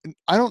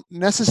I don't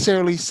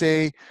necessarily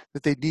say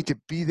that they need to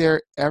be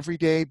there every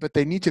day, but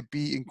they need to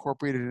be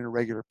incorporated in a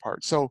regular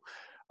part. So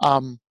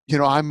I'm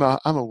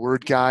a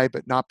word guy,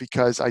 but not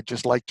because I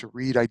just like to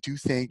read. I do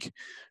think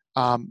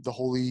the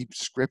Holy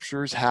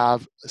Scriptures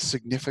have a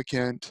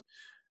significant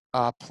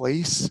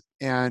place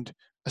and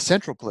a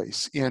central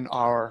place in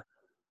our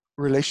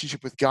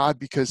relationship with God,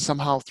 because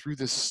somehow through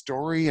this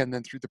story and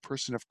then through the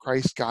person of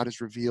Christ, God has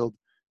revealed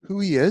who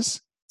he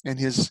is and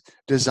his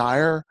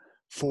desire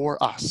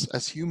for us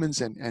as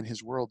humans and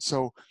his world.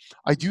 So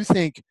I do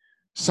think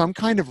some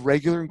kind of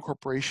regular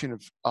incorporation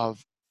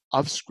of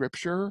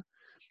scripture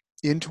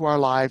into our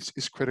lives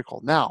is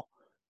critical. Now,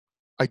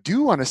 I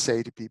do want to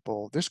say to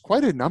people, there's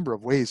quite a number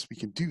of ways we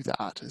can do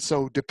that.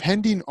 So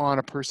depending on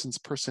a person's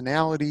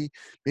personality,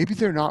 maybe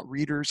they're not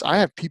readers. I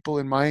have people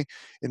in my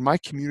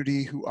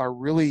community who are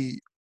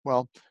really,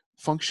 well,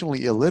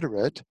 functionally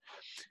illiterate,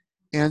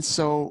 and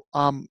so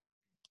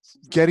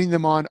getting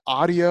them on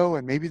audio,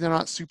 and maybe they're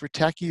not super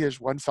techy.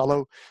 There's one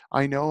fellow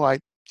I know, I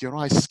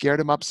scared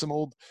him up some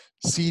old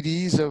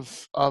CDs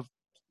of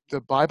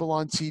the Bible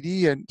on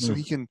CD, and so Mm.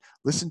 he can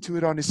listen to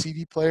it on his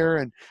CD player,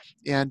 and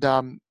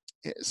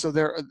so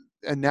there.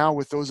 And now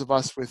with those of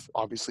us with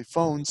obviously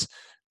phones,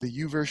 the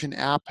YouVersion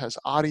app has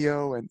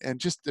audio, and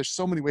just there's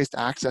so many ways to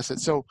access it.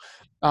 So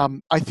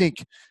I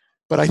think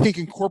but I think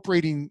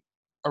incorporating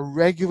a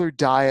regular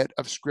diet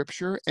of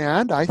scripture,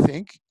 and I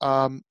think,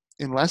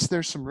 unless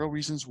there's some real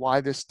reasons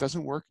why this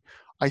doesn't work,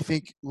 I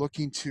think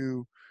looking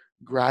to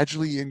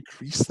gradually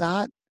increase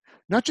that,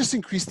 not just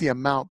increase the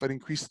amount, but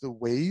increase the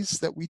ways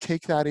that we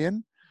take that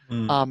in,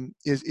 Mm.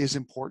 is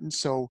important.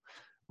 So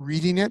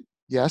reading it,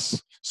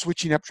 yes.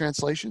 Switching up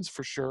translations,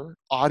 for sure.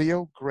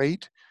 Audio,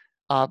 great.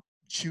 Uh,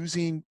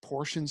 Choosing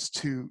portions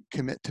to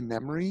commit to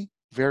memory,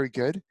 very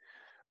good.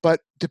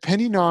 But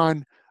depending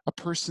on a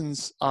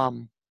person's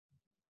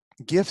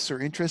gifts or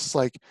interests,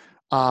 like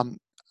I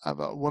have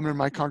a woman in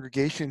my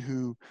congregation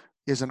who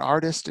is an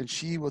artist, and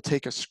she will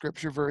take a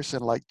scripture verse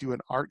and like do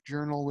an art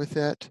journal with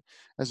it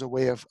as a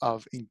way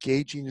of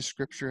engaging the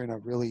scripture in a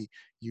really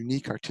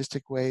unique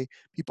artistic way.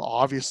 People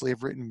obviously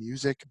have written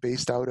music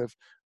based out of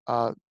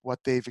what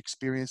they've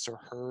experienced or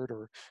heard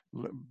or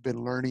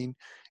been learning,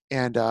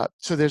 and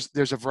so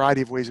there's a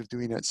variety of ways of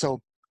doing it.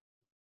 So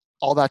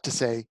all that to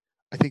say,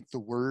 I think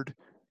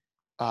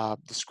the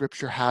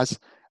scripture has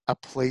a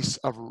place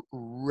of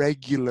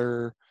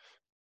regular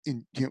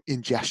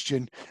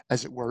ingestion,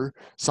 as it were,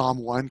 Psalm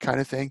 1 kind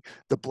of thing.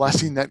 The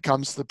blessing that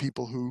comes to the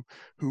people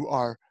who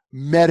are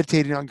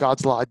meditating on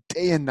God's law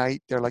day and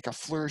night. They're like a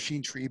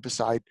flourishing tree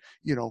beside,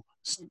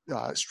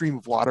 stream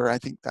of water. I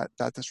think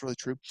that's really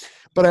true.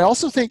 But I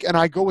also think, and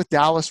I go with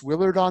Dallas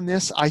Willard on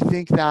this, I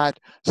think that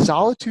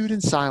solitude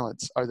and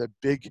silence are the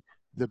big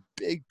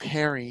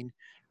pairing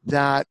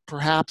that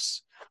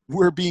perhaps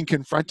we're being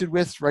confronted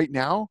with right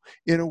now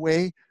in a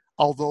way,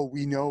 although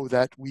we know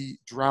that we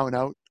drown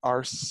out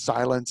our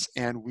silence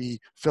and we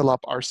fill up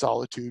our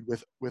solitude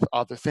with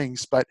other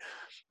things. But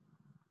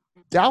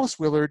Dallas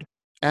Willard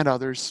and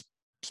others,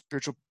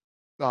 spiritual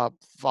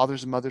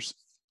fathers and mothers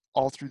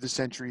all through the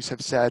centuries,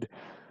 have said,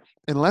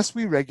 unless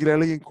we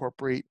regularly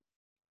incorporate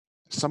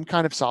some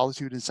kind of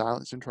solitude and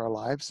silence into our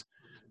lives,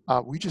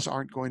 we just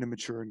aren't going to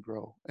mature and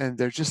grow. And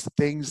there's just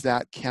things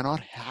that cannot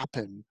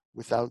happen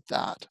without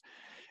that.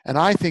 And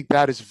I think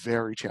that is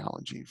very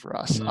challenging for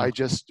us. Mm.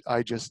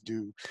 I just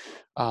do.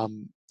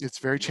 It's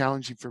very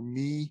challenging for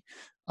me,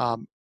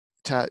 um,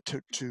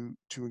 to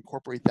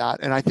incorporate that.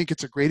 And I think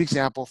it's a great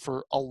example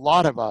for a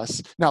lot of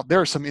us. Now, there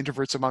are some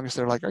introverts among us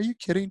that are like, "Are you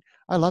kidding?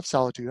 I love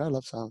solitude. I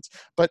love silence."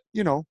 But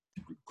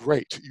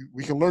great,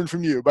 we can learn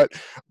from you.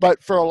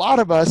 But for a lot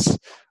of us,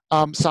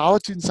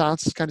 solitude and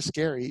silence is kind of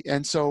scary.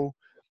 And so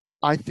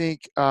I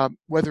think, and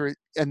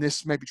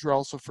this may be true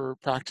also for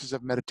practice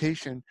of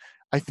meditation,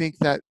 I think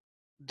that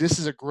this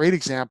is a great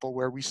example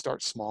where we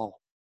start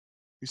small.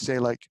 We say,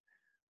 like,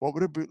 what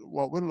would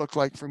it look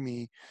like for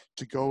me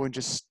to go and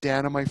just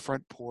stand on my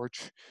front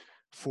porch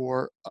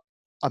for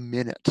a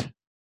minute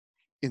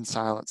in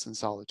silence and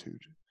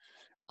solitude?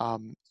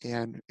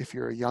 And if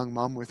you're a young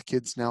mom with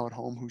kids now at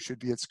home who should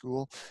be at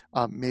school,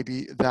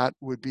 maybe that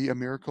would be a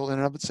miracle in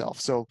and of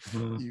itself. So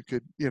Mm. you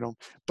could,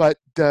 but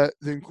the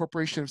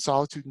incorporation of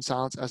solitude and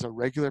silence as a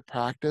regular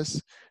practice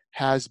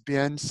has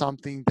been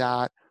something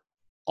that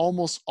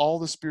almost all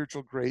the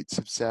spiritual greats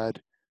have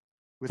said,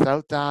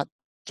 without that,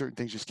 certain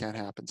things just can't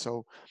happen.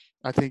 So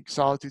I think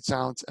solitude,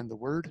 silence, and the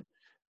word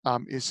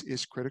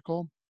is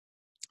critical.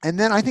 And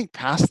then I think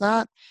past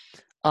that,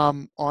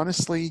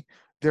 honestly,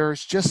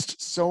 there's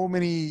just so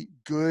many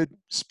good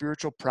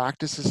spiritual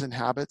practices and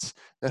habits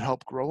that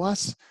help grow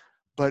us,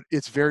 but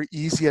it's very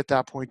easy at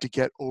that point to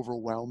get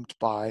overwhelmed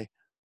by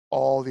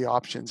all the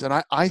options.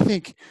 And I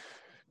think,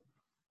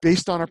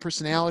 based on our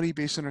personality,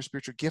 based on our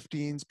spiritual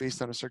giftings,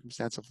 based on a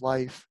circumstance of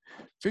life,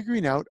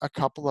 figuring out a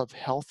couple of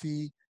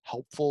healthy,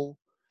 helpful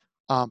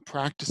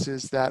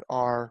practices that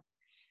are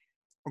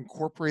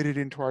incorporated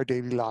into our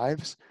daily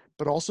lives,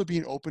 but also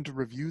being open to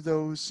review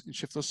those and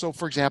shift those. So,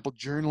 for example,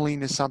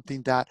 journaling is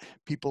something that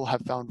people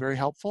have found very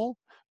helpful,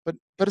 but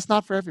it's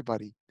not for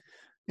everybody.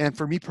 And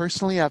for me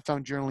personally, I've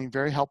found journaling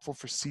very helpful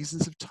for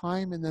seasons of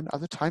time, and then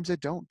other times I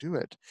don't do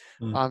it.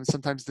 Mm.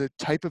 Sometimes the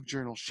type of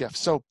journal shifts.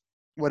 So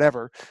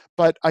whatever.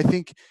 But I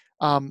think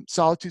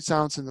solitude,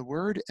 silence, and the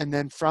word, and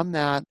then from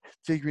that,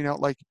 figuring out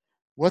like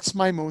what's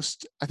my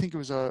most. I think it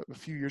was a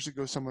few years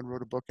ago someone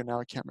wrote a book, and now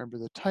I can't remember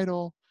the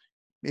title.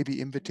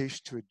 Maybe Invitation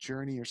to a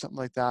Journey or something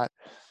like that.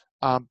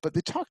 But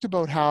they talked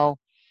about how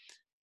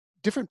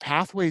different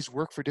pathways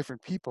work for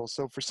different people.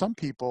 So for some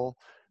people,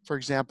 for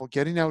example,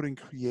 getting out in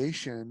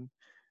creation,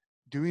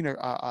 doing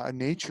a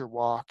nature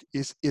walk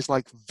is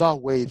like the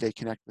way they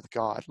connect with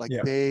God. Like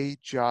Yeah. they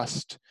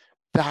just,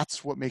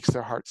 that's what makes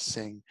their hearts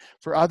sing.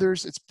 For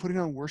others, it's putting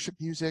on worship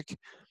music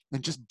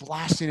and just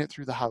blasting it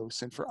through the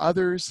house. And for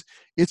others,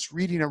 it's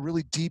reading a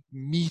really deep,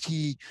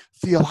 meaty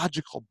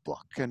theological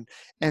book.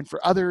 And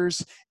for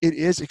others, it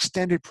is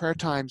extended prayer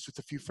times with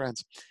a few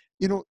friends.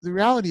 You know, the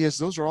reality is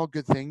those are all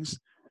good things.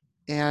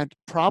 And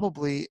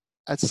probably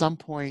at some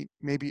point,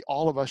 maybe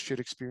all of us should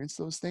experience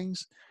those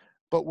things.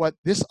 But what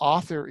this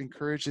author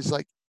encourages,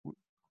 like,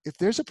 if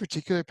there's a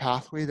particular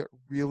pathway that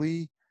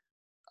really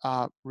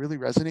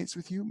resonates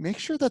with you, make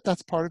sure that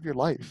that's part of your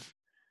life.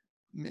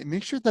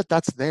 Make sure that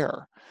that's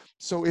there.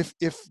 So if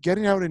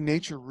getting out in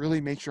nature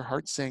really makes your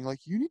heart sing, like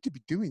you need to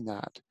be doing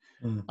that.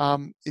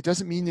 Mm. It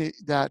doesn't mean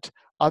that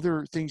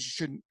other things you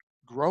shouldn't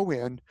grow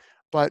in,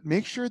 but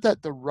make sure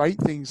that the right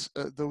things,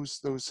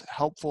 those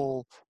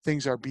helpful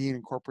things, are being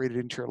incorporated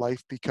into your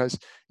life, because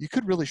you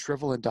could really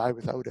shrivel and die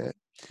without it.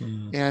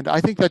 Mm. And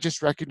I think that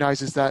just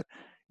recognizes that,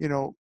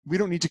 we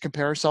don't need to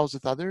compare ourselves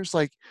with others.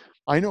 Like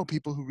I know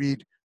people who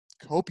read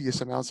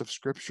copious amounts of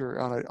scripture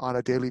on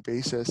a daily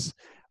basis,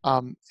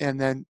 and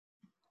then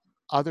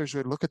others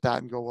would look at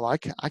that and go, well,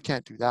 I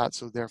can't do that,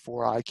 so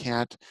therefore I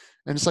can't.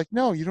 And it's like,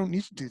 no, you don't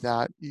need to do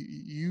that.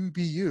 You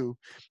be you.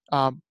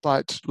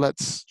 But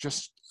let's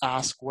just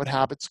ask, what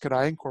habits could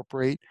I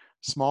incorporate?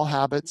 Small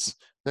habits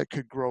that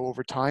could grow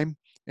over time,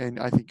 and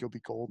I think you'll be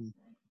golden.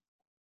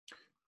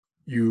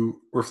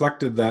 You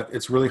reflected that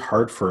it's really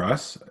hard for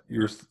us,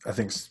 you're, I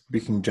think,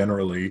 speaking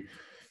generally,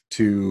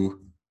 to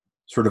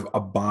sort of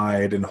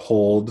abide and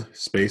hold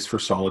space for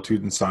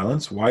solitude and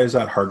silence. Why is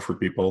that hard for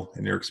people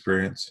in your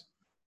experience?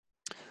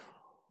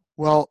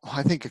 Well,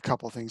 I think a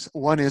couple of things.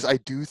 One is I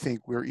do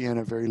think we're in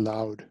a very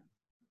loud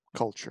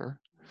culture,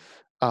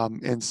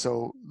 and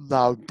so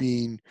loud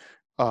being,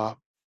 uh,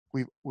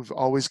 we've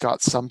always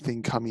got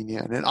something coming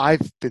in, and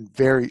I've been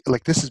very,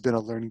 like, this has been a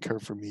learning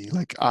curve for me.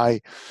 Like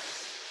I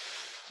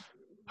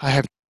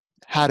have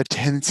had a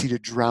tendency to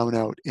drown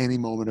out any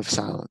moment of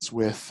silence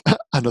with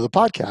another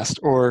podcast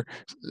or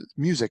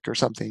music or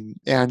something,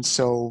 and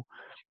so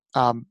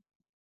um,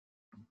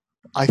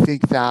 I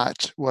think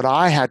that what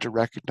I had to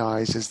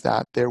recognize is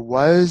that there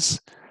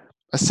was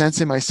a sense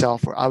in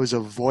myself where I was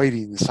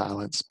avoiding the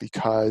silence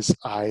because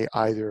I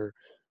either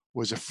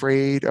was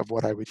afraid of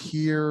what I would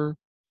hear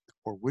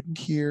or wouldn't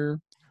hear,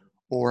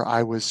 or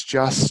I would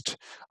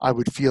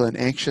feel an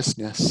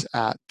anxiousness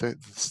at the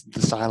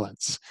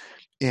silence.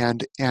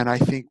 And I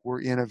think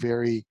we're in a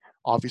very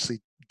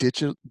obviously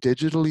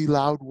digitally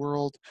loud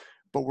world,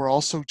 but we're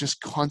also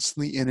just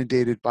constantly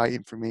inundated by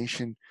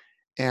information,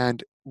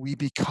 and we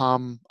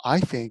become, I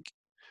think,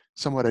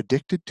 somewhat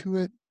addicted to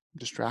it,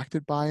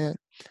 distracted by it.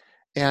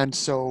 And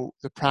so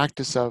the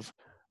practice of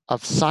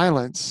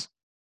silence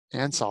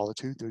and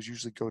solitude, those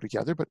usually go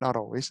together, but not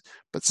always.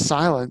 But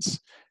silence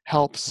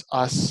helps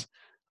us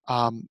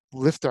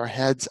lift our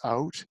heads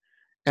out.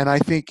 And I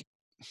think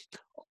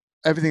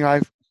everything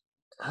I've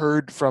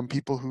heard from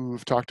people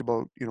who've talked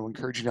about,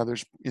 encouraging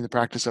others in the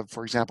practice of,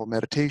 for example,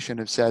 meditation,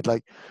 have said,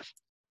 like,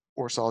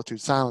 or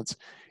solitude, silence,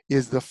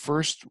 is the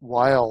first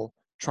while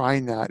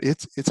trying that,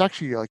 it's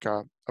actually like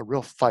a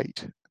real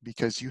fight,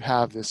 because you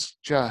have this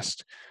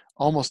just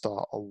almost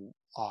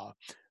a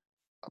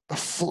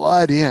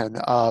flood in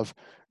of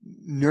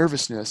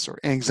nervousness or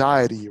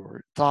anxiety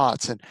or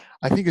thoughts. And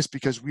I think it's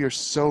because we are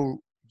so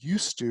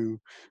used to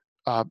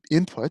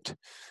input,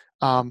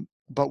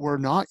 but we're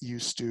not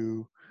used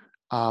to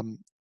um,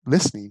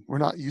 listening. We're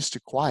not used to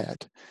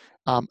quiet.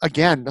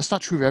 Again, that's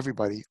not true of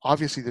everybody.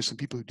 Obviously, there's some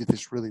people who did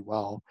this really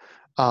well,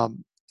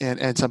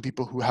 and some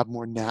people who have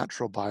more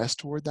natural bias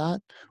toward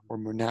that, or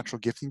more natural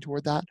gifting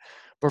toward that.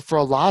 But for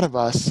a lot of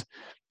us,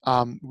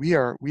 we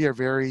are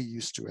very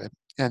used to it,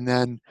 and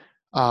then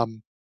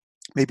um,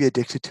 maybe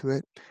addicted to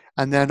it.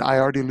 And then I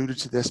already alluded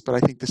to this, but I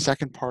think the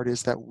second part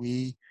is that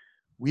we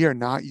are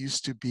not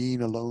used to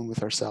being alone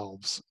with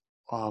ourselves,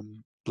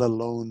 let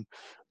alone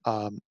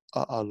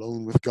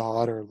alone with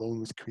God or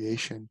alone with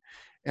creation.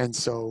 And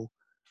so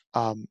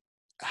um,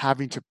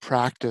 having to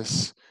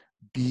practice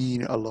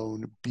being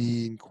alone,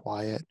 being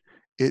quiet,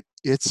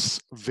 it's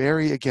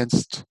very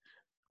against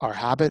our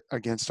habit,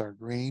 against our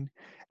grain.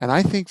 And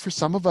I think for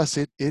some of us,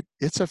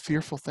 it's a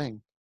fearful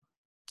thing.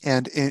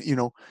 And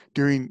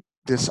during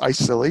this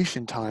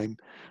isolation time,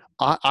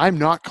 I'm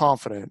not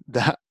confident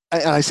that,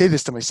 and I say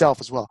this to myself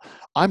as well,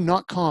 I'm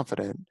not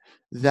confident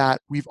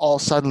that we've all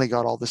suddenly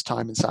got all this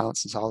time in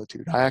silence and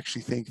solitude. I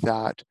actually think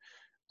that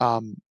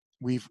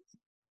we've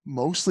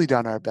mostly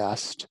done our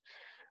best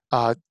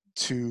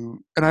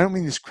and I don't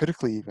mean this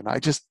critically even, I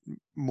just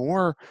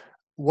more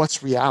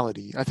what's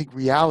reality. I think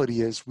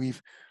reality is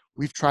we've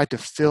tried to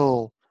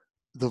fill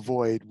the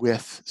void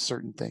with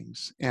certain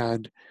things.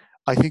 And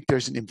I think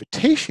there's an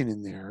invitation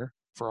in there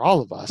for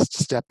all of us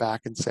to step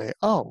back and say,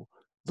 oh,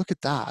 look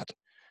at that.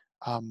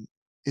 Um,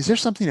 is there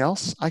something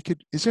else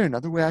is there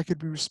another way I could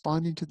be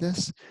responding to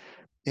this?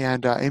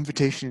 And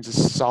invitation into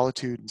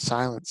solitude and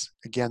silence,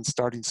 again,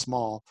 starting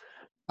small,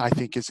 I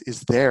think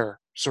is there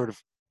sort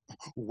of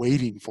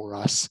waiting for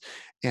us.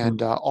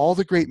 And all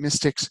the great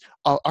mystics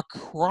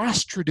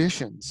across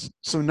traditions,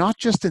 so not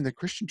just in the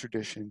Christian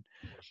tradition,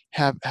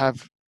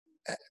 have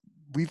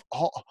we've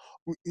all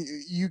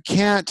you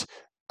can't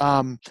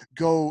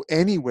go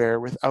anywhere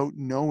without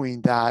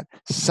knowing that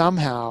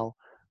somehow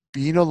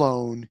being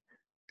alone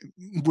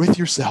with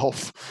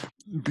yourself,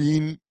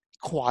 being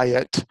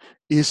quiet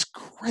is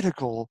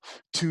critical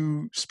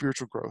to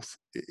spiritual growth.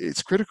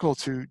 It's critical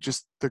to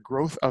just the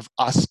growth of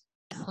us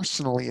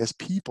personally as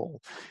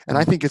people. And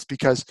I think it's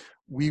because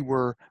we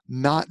were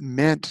not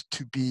meant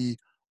to be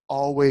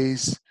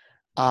always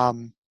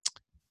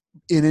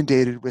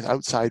inundated with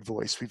outside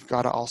voice. We've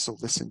got to also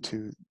listen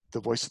to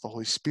the voice of the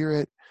Holy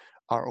Spirit,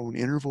 our own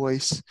inner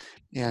voice,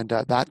 and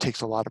that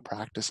takes a lot of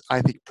practice.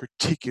 I think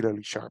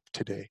particularly sharp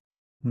today.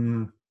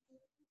 Mm.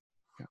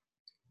 Yeah.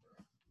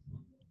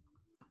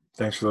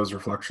 Thanks for those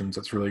reflections.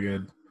 That's really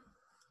good.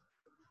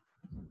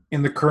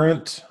 In the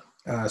current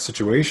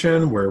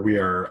situation where we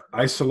are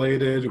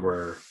isolated,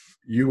 where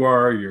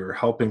you're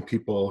helping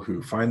people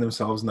who find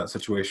themselves in that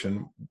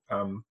situation.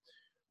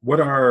 What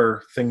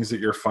are things that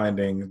you're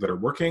finding that are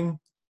working?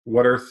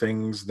 What are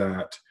things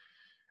that,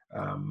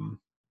 to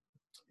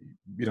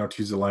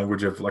use the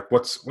language of like,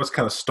 what's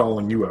kind of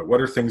stalling you out?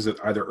 What are things that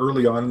either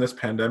early on in this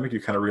pandemic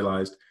you kind of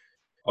realized,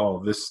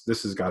 oh, this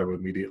has got to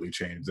immediately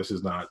change. This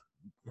is not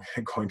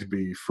going to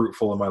be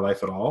fruitful in my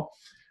life at all.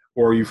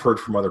 Or you've heard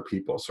from other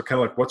people. So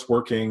kind of like what's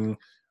working,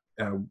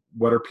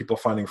 what are people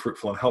finding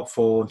fruitful and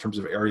helpful in terms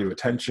of area of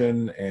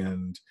attention,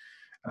 and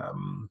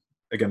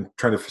again,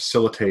 trying to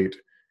facilitate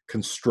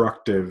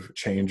constructive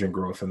change and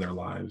growth in their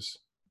lives.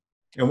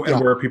 And Yeah.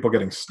 where are people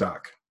getting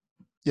stuck?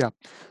 Yeah.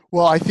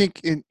 Well, I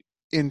think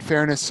in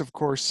fairness, of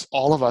course,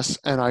 all of us,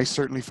 and I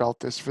certainly felt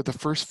this for the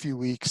first few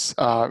weeks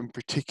in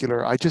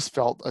particular, I just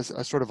felt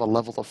a sort of a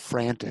level of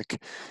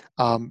frantic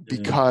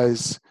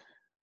because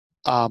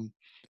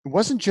it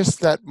wasn't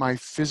just that my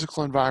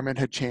physical environment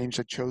had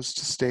changed. I chose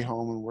to stay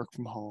home and work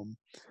from home.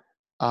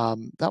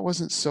 That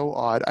wasn't so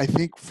odd. I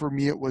think for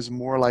me, it was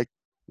more like,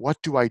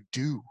 what do I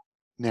do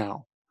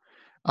now?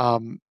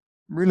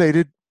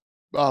 Related,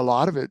 a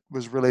lot of it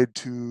was related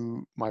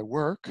to my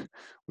work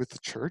with the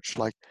church.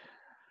 Like,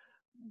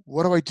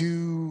 what do I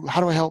do? How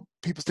do I help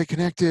people stay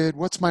connected?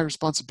 What's my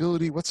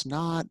responsibility? What's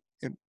not?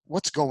 And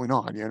what's going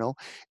on, you know?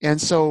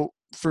 And so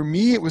for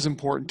me, it was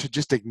important to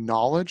just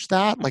acknowledge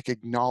that, like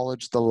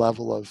acknowledge the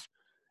level of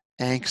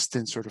angst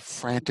and sort of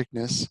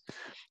franticness.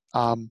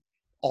 Um,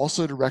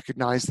 Also to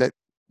recognize that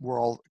we're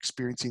all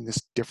experiencing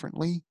this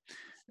differently.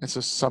 And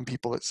so some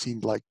people, it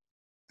seemed like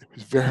it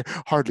was very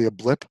hardly a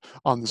blip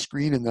on the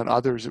screen. And then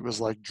others, it was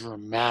like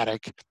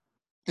dramatic.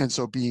 And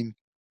so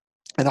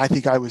and I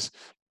think I was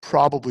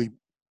probably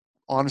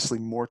honestly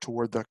more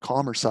toward the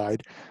calmer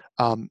side.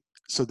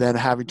 So then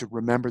having to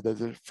remember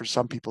that for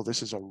some people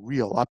this is a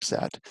real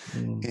upset,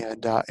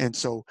 and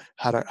so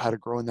how to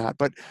grow in that.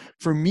 But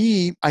for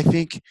me, I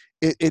think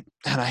it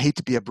and I hate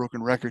to be a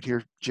broken record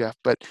here, Jeff,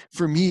 but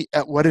for me,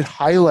 what it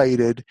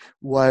highlighted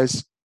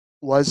was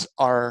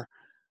our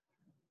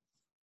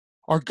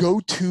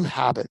go-to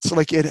habits.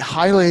 Like it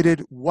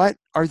highlighted what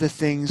are the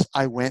things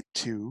I went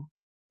to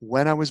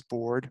when I was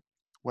bored,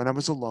 when I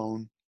was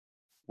alone,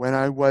 when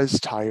I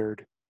was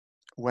tired,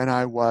 when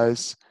I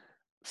was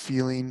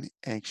feeling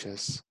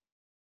anxious.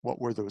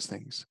 What were those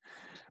things?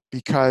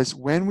 Because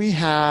when we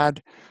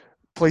had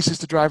places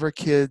to drive our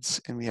kids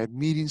and we had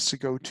meetings to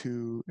go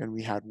to and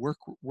we had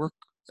work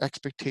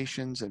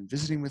expectations and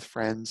visiting with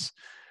friends,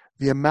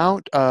 the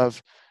amount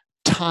of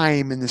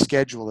time in the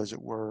schedule, as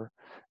it were,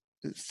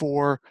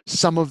 for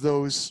some of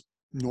those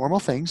normal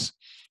things,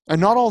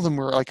 and not all of them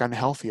were like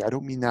unhealthy. I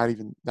don't mean that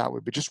even that way,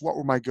 but just what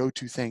were my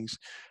go-to things?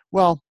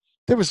 Well,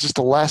 there was just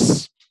a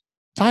less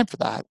time for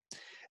that.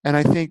 And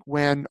I think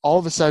when all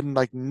of a sudden,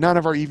 like none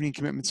of our evening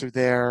commitments are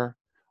there,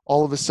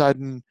 all of a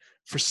sudden,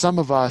 for some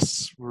of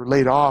us, we're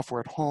laid off, we're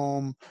at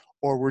home,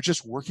 or we're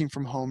just working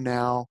from home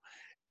now.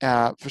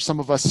 For some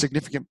of us,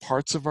 significant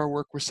parts of our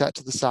work were set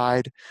to the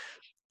side.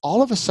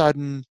 All of a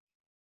sudden,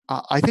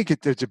 I think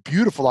there's a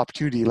beautiful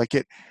opportunity, like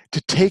it,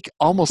 to take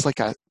almost like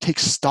take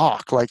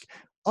stock, like,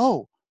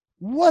 oh,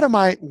 what am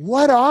I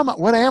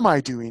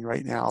doing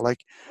right now? Like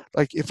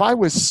if I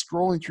was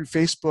scrolling through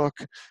Facebook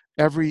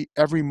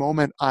every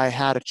moment I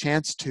had a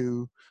chance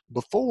to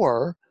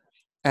before,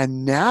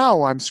 and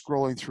now I'm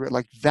scrolling through it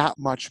like that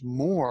much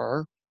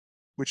more,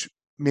 which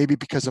maybe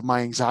because of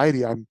my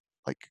anxiety, I'm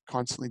like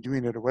constantly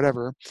doing it or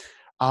whatever.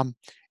 Um,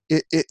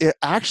 it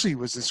actually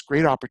was this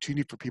great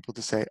opportunity for people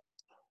to say,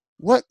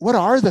 what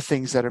are the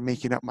things that are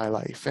making up my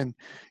life? And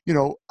you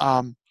know,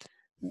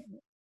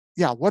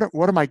 yeah, what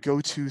are my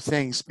go-to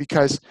things?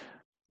 Because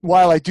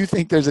while I do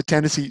think there's a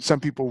tendency, some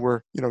people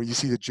were, you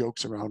see the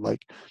jokes around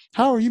like,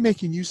 how are you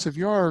making use of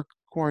your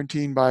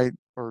quarantine by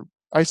or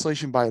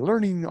isolation by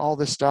learning all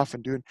this stuff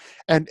and doing,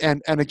 and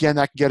again,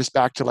 that can get us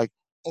back to like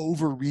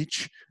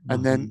overreach,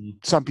 and then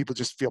Mhm. some people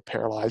just feel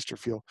paralyzed or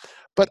feel.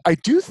 But I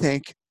do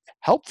think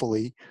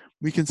helpfully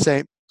we can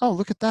say, oh,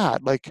 look at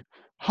that, like,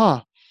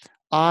 huh,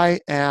 I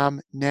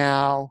am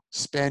now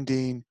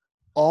spending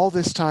all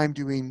this time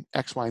doing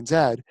X, Y, and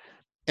Z,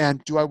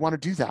 and do I want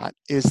to do that?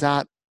 Is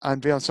that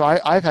unveiling? So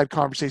I've had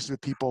conversations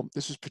with people.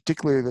 This was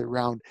particularly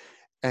around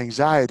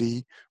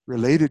anxiety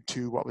related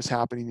to what was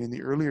happening in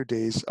the earlier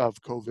days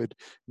of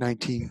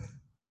COVID-19.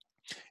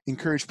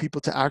 Encourage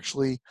people to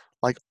actually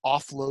like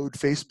offload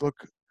Facebook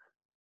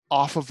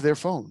off of their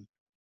phone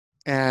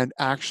and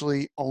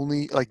actually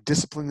only like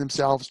discipline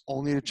themselves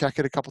only to check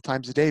it a couple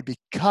times a day,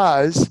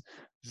 because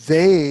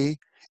they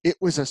it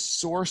was a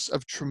source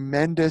of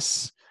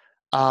tremendous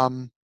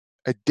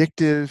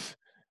addictive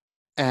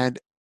and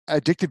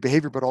addictive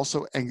behavior, but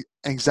also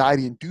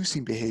anxiety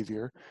inducing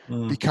behavior,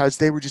 Mm. because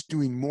they were just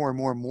doing more and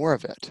more and more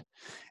of it.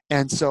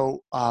 And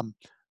so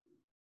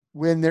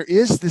when there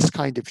is this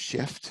kind of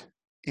shift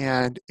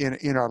and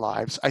in our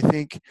lives, I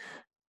think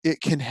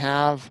it can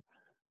have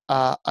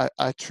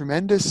a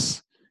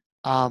tremendous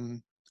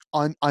um,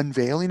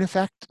 unveiling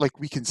effect. Like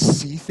we can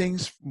see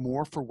things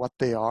more for what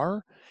they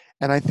are.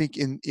 And I think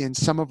in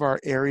some of our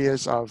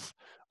areas of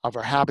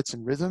our habits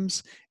and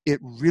rhythms, it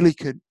really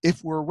could,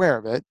 if we're aware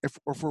of it, if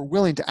we're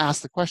willing to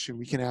ask the question,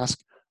 we can ask,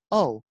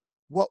 oh,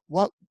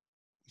 what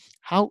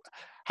how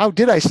how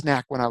did I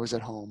snack when I was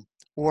at home?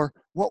 Or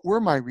what were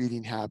my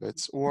reading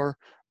habits? Or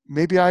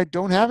maybe I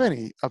don't have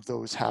any of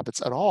those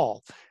habits at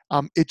all.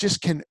 It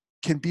just can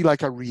be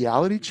like a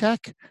reality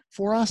check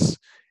for us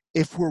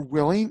if we're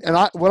willing. And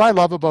what I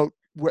love about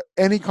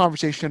any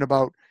conversation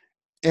about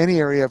any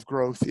area of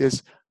growth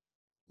is,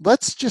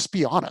 let's just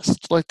be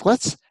honest. Like,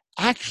 let's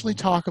actually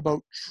talk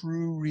about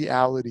true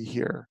reality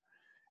here.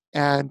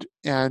 And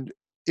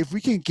if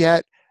we can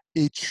get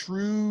a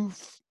true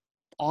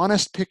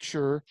honest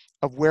picture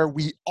of where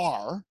we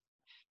are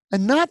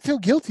and not feel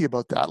guilty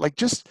about that, like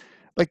just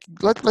like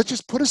let's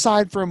just put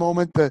aside for a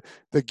moment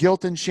the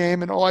guilt and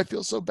shame and, oh, I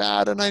feel so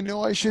bad and I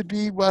know I should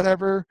be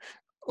whatever.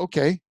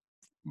 Okay,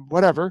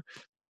 whatever.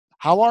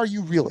 How are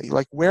you really?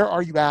 Like, where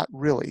are you at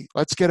really?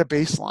 Let's get a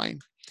baseline,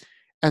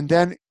 and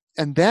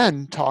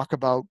then talk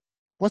about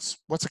what's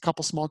a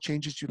couple small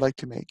changes you'd like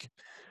to make.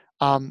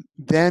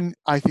 Then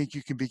I think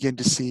you can begin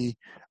to see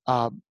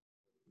um,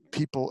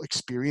 people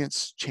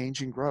experience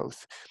change and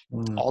growth,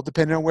 Mm. all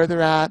depending on where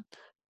they're at,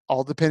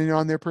 all depending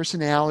on their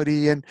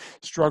personality and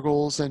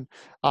struggles. And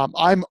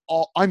I'm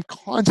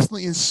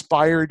constantly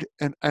inspired,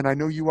 and I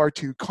know you are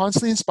too,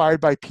 constantly inspired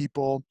by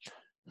people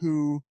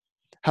who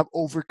have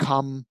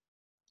overcome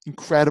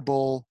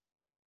incredible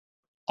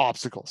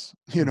obstacles.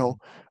 Mhm.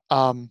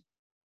 Um,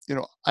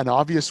 an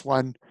obvious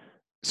one.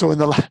 So in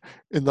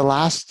the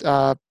last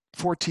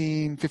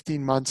 14,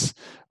 15 months,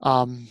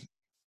 um,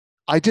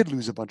 I did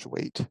lose a bunch of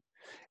weight,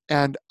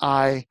 and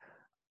I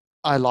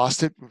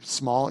lost it with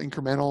small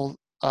incremental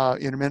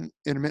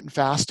intermittent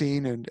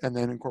fasting, and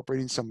then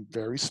incorporating some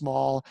very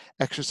small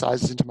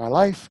exercises into my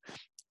life,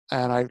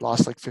 and I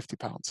lost like 50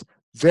 pounds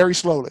very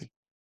slowly,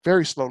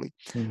 very slowly.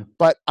 Mm.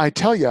 But I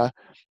tell you,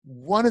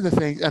 one of the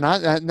things, and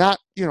I not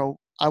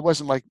I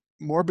wasn't like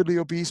morbidly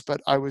obese,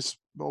 but I was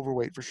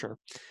overweight for sure.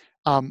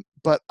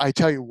 But I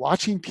tell you,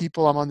 watching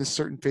people, I'm on this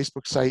certain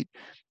Facebook site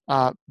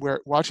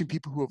where watching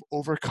people who have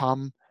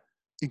overcome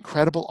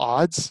incredible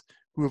odds,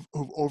 who've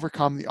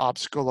overcome the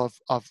obstacle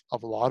of a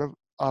lot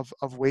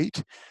of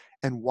weight,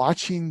 and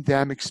watching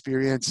them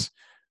experience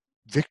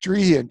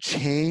victory and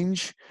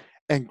change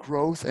and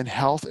growth and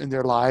health in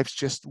their lives,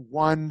 just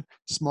one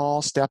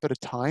small step at a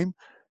time,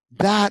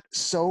 that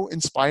so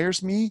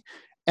inspires me.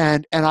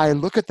 And I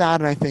look at that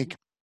and I think,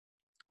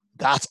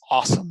 that's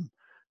awesome,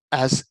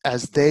 as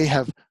they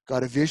have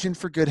got a vision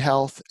for good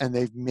health and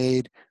they've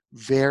made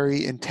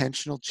very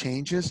intentional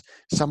changes.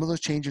 Some of those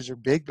changes are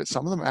big, but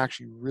some of them are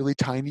actually really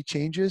tiny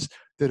changes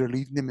that are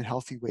leading them in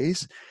healthy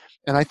ways.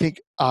 And I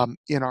think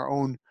in our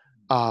own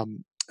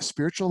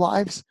spiritual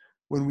lives,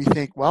 when we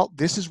think, well,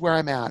 this is where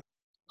I'm at,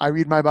 I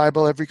read my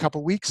Bible every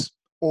couple weeks,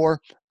 or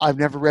I've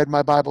never read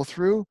my Bible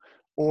through,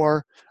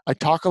 or I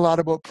talk a lot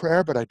about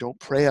prayer but I don't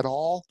pray at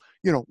all,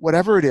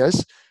 whatever it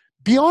is,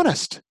 be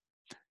honest.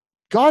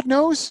 God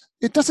knows,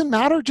 it doesn't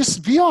matter.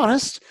 Just be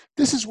honest.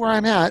 This is where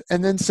I'm at.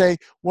 And then say,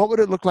 what would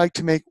it look like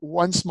to make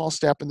one small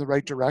step in the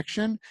right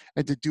direction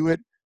and to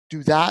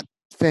do that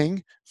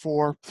thing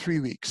for 3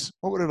 weeks?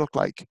 What would it look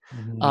like?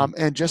 Mhm.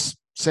 And just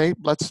say,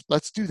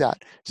 let's do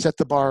that. Set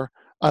the bar.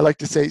 I like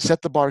to say,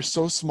 set the bar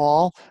so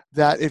small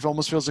that it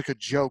almost feels like a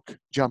joke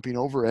jumping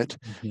over it,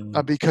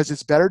 Mhm. because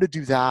it's better to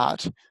do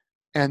that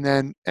and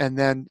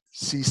then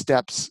see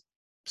steps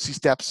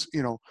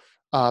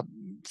uh,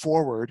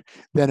 forward,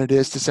 than it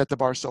is to set the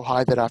bar so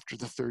high that after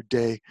the third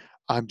day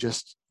I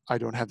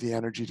don't have the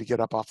energy to get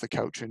up off the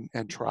couch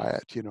and try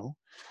it.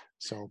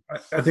 So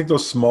I think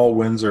those small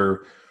wins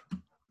are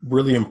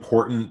really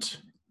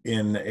important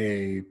in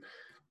a,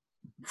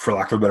 for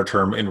lack of a better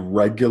term, in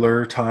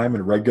regular time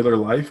and regular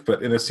life.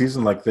 But in a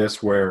season like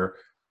this, where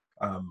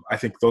I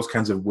think those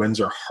kinds of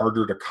wins are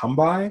harder to come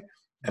by,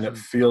 and it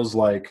Mm-hmm. feels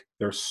like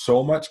there's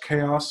so much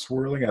chaos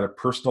swirling at a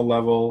personal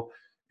level,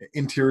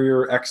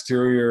 interior,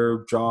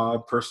 exterior,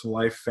 job, personal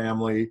life,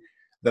 family,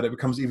 that it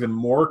becomes even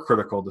more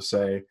critical to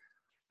say,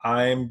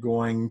 I'm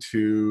going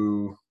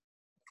to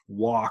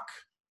walk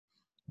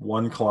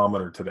 1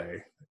 kilometer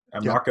today.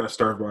 I'm Yep. not going to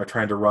start by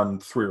trying to run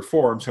 3 or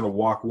 4. I'm just going to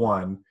walk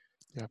one.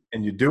 Yep.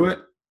 And you do it,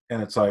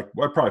 and it's like,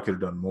 well, I probably could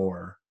have done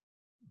more.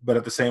 But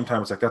at the same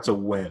time, it's like, that's a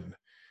win.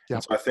 And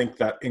Yep. so I think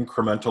that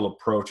incremental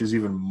approach is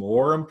even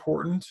more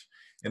important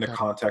in a Yep.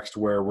 context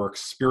where we're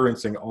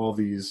experiencing all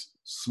these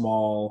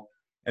small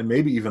and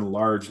maybe even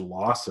large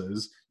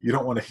losses. You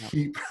don't want to Yep.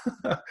 heap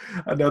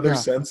another Yeah.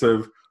 sense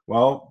of,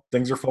 well,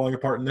 things are falling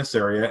apart in this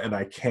area and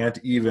I can't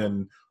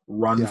even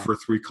run Yeah. for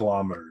 3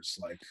 kilometers.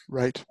 Like,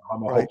 Right.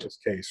 I'm a Right. hopeless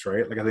case,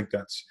 right? Like, I think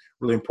that's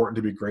really important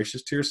to be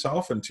gracious to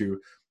yourself and to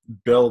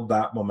build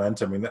that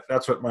momentum. I mean,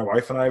 that's what my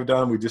wife and I have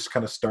done. We just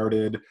kind of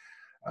started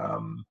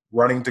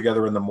running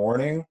together in the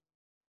morning,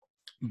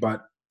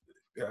 but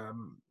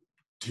um,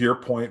 to your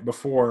point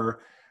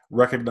before,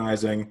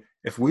 recognizing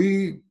if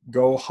we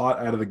go hot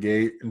out of the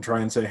gate and try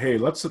and say, hey,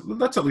 let's at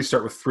least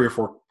start with 3 or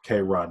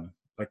 4K run.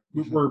 Like,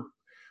 Mm-hmm.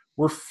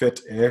 we're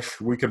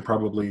fit-ish. We can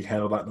probably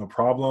handle that no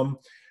problem,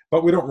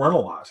 but we don't run a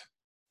lot.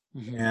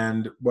 Mm-hmm.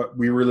 And what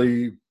we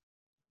really,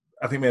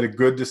 I think, made a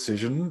good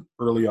decision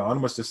early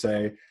on was to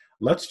say,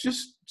 let's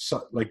just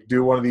like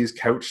do one of these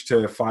couch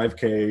to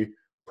 5K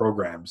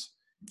programs.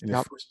 And your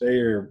Yep. first day,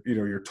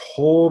 your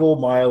total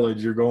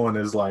mileage you're going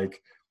is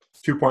like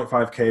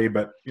 2.5K,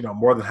 but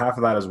more than half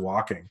of that is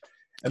walking.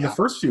 And the Yep.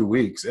 first few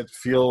weeks, it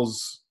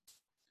feels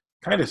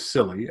kind of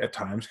silly at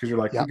times because you're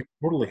like, we Yep. can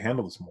totally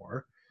handle this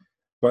more.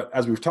 But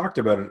as we've talked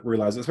about it,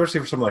 realize, especially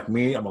for someone like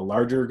me, I'm a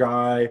larger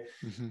guy.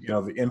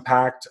 Mm-hmm. The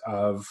impact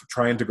of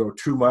trying to go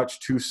too much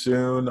too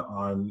soon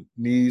on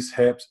knees,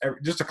 hips,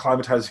 just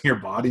acclimatizing your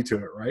body to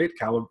it, right?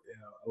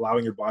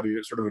 Allowing your body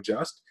to sort of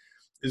adjust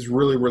is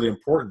really, really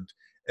important.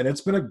 And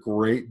it's been a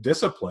great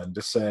discipline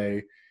to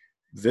say,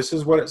 this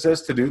is what it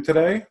says to do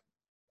today.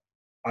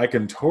 I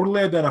can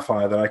totally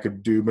identify that I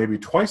could do maybe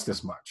twice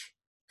this much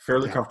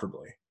fairly Yep.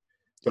 comfortably,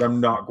 but Yep.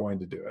 I'm not going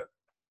to do it.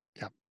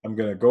 Yep. I'm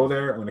going to go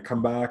there. I'm going to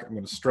come back. I'm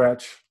going to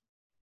stretch.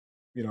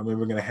 Maybe we're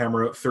going to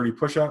hammer out 30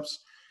 push-ups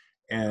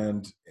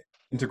and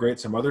integrate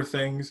some other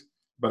things,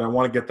 but I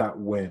want to get that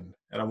win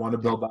and I want to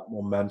Yep. build that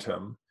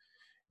momentum.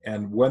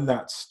 And when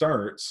that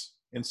starts,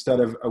 instead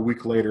of a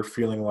week later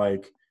feeling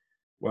like,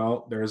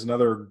 well, there's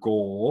another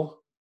goal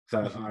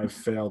that Mm-hmm. I've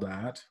failed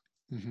at,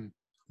 Mm-hmm.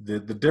 the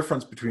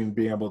difference between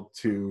being able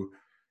to,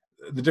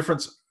 the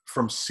difference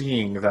from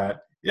seeing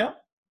that, yeah,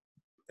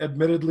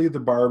 admittedly the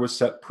bar was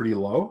set pretty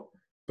low,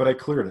 but I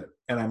cleared it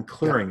and I'm Yep.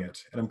 clearing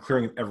it and I'm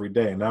clearing it every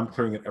day and I'm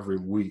clearing it every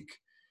week.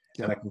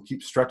 And Yep. I can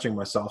keep stretching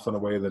myself in a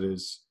way that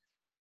is,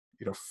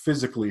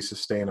 physically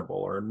sustainable,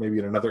 or maybe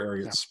in another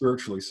area, Yep. it's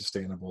spiritually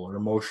sustainable or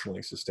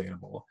emotionally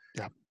sustainable.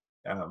 Yep.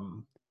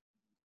 Um,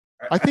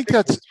 I I think think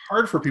that's what's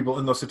hard for people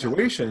in those yeah.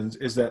 situations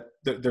is that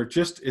there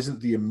just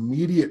isn't the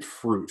immediate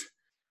fruit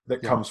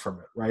that Yep. comes from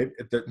it, right?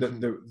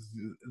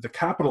 Mm-hmm. The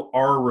capital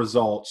R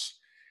results,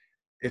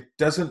 it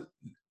doesn't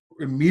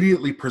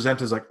immediately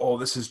present as like, oh,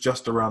 this is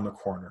just around the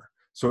corner.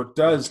 So it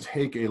does Right.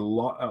 take a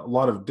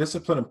lot of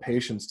discipline and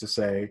patience to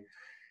say,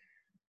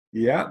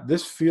 yeah,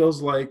 this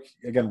feels like,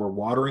 again, we're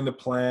watering the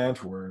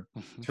plant, we're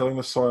Mm-hmm. tilling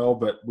the soil,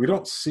 but we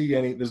don't see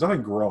there's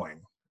nothing growing,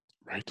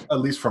 Right. at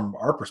least from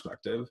our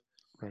perspective.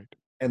 Right.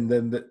 And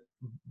then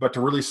but to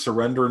really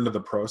surrender into the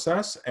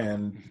process,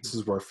 and Mm-hmm. this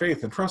is where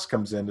faith and trust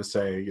comes in to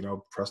say,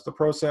 trust the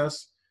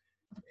process.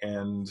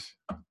 And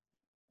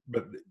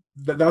but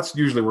that's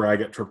usually where I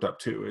get tripped up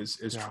too, is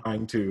Yeah.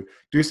 trying to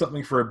do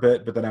something for a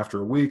bit, but then after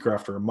a week or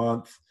after a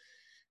month,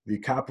 the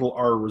capital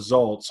R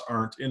results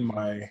aren't in Mm-hmm.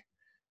 my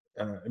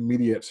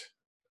immediate,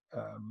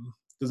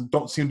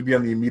 don't seem to be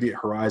on the immediate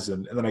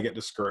horizon, and then I get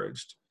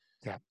discouraged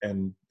Yeah.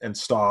 and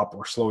stop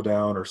or slow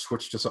down or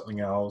switch to something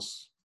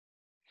else.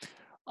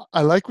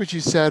 I like what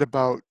you said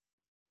about.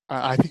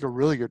 I think a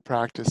really good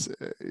practice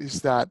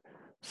is that,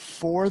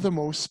 for the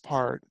most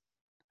part,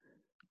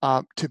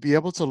 to be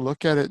able to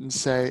look at it and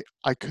say,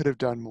 I could have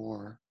done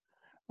more.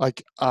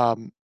 Like,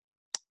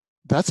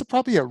 that's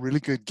probably a really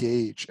good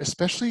gauge,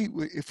 especially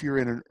if you're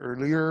in an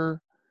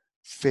earlier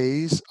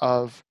phase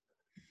of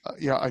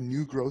a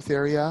new growth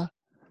area,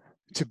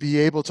 to be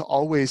able to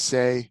always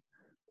say,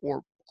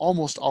 or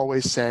almost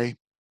always say,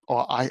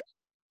 oh,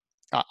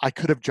 I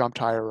could have jumped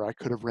higher, or I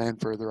could have ran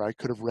further, I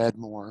could have read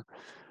more.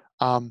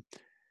 Um,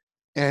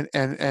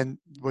 and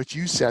what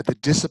you said, the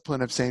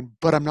discipline of saying,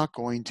 but I'm not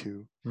going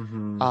to,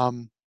 Mm-hmm.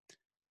 um,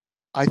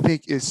 I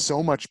think is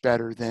so much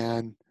better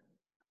than,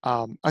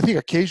 I think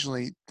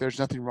occasionally there's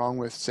nothing wrong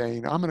with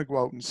saying, I'm going to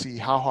go out and see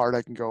how hard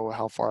I can go,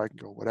 how far I can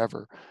go,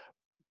 whatever.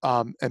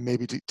 And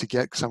maybe to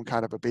get some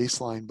kind of a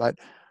baseline. But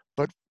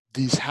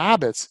these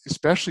habits,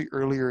 especially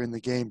earlier in the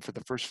game, for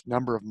the first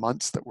number of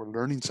months that we're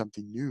learning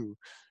something new,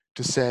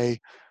 to say,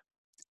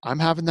 I'm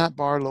having that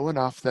bar low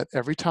enough that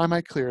every time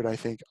I clear it, I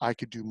think I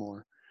could do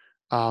more.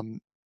 Um,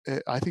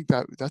 I think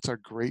that's a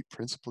great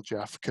principle,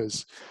 Jeff,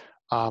 because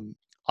um,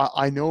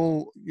 I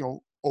know,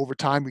 over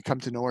time we come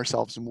to know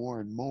ourselves more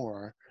and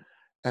more,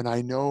 and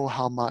I know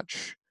how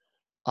much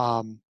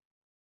um,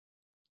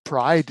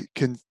 pride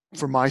can,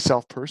 for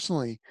myself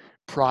personally,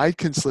 pride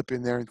can slip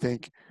in there and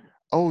think,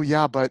 oh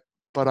yeah, but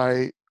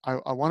I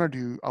want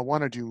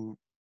to do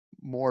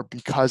more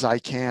because I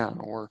can,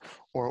 or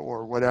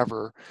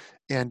whatever,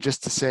 and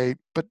just to say,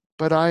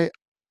 but I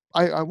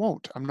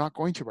won't. I'm not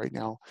going to right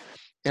now.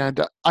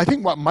 And I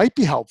think what might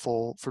be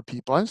helpful for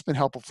people, and it's been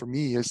helpful for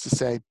me, is to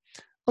say,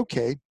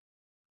 okay,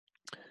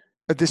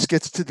 this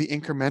gets to the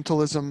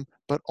incrementalism,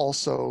 but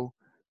also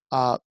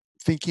uh,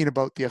 thinking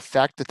about the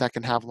effect that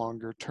can have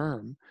longer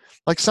term.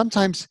 Like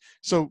sometimes,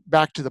 so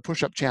back to the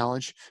push-up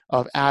challenge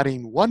of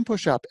adding one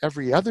push-up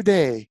every other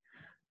day,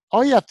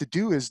 all you have to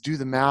do is do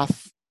the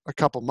math a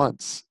couple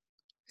months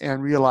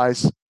and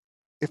realize,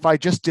 if I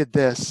just did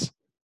this,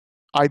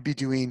 I'd be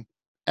doing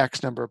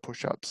X number of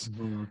push-ups.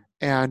 Mm-hmm.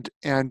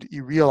 And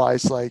you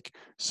realize, like,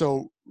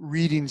 so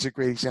reading is a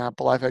great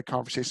example. I've had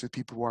conversations with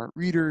people who aren't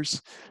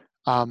readers,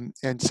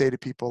 and say to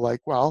people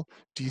like, well,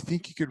 do you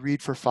think you could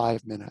read for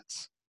 5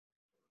 minutes,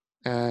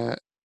 uh,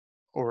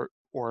 or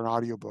an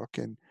audiobook?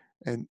 And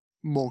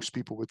most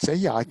people would say,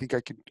 yeah, I think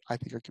I could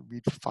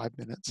read for 5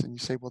 minutes. And you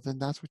say, well, then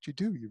that's what you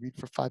do. You read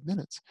for 5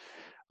 minutes.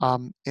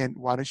 And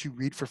why don't you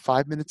read for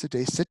 5 minutes a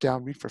day? Sit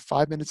down, read for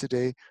 5 minutes a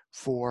day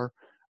for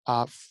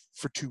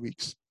 2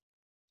 weeks.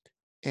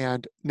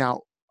 And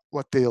now,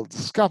 what they'll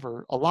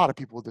discover, a lot of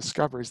people will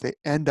discover, is they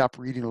end up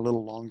reading a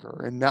little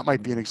longer. And that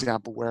might be an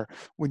example where,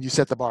 when you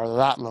set the bar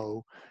that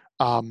low,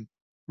 um,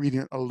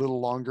 reading a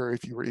little longer,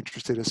 if you were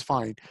interested, is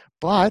fine.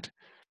 But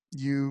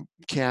you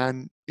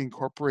can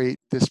incorporate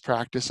this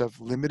practice of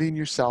limiting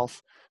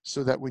yourself,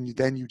 so that when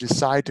you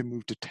decide to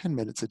move to 10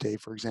 minutes a day,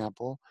 for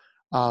example,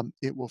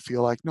 it will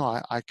feel like,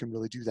 no, I can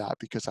really do that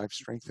because I've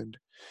strengthened.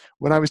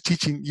 When I was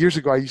teaching years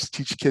ago, I used to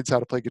teach kids how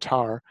to play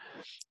guitar.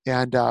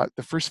 And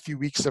the first few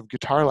weeks of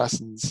guitar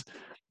lessons,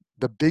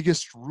 the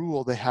biggest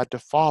rule they had to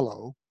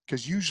follow,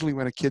 because usually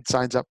when a kid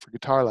signs up for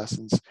guitar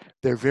lessons,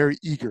 they're very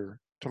eager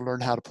to learn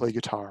how to play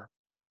guitar.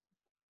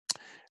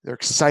 They're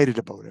excited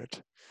about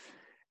it.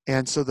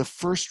 And so the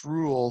first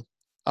rule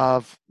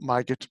for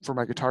my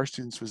guitar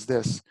students was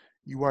this: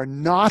 you are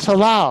not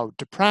allowed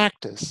to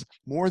practice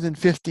more than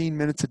 15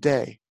 minutes a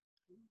day.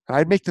 And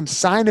I'd make them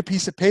sign a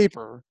piece of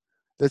paper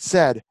that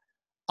said,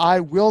 I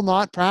will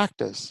not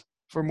practice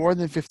for more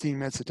than 15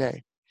 minutes a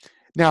day.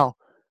 Now,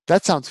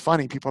 that sounds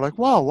funny. People are like,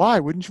 wow, why?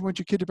 Wouldn't you want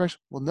your kid to practice?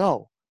 Well,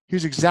 no.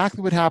 Here's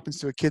exactly what happens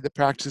to a kid that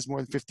practices more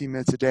than 15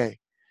 minutes a day.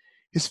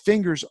 His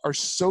fingers are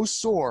so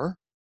sore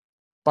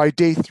by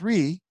day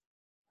 3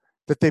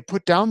 that they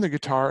put down the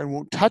guitar and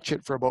won't touch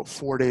it for about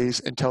 4 days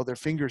until their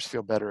fingers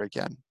feel better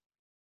again.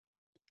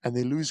 And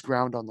they lose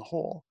ground on the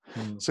whole.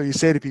 Mm-hmm. So you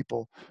say to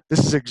people, this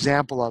is an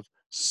example of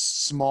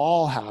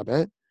small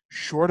habit,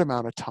 short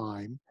amount of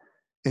time,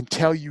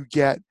 until you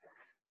get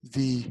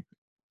the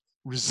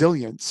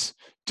resilience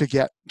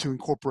to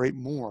incorporate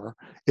more.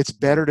 It's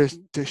better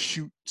to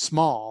shoot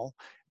small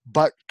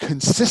but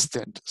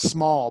consistent,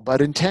 small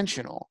but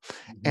intentional,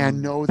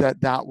 and know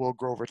that will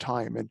grow over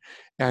time.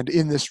 And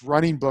in this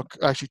running book,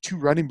 actually 2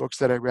 running books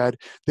that I read,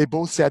 they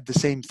both said the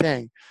same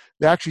thing.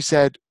 They actually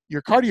said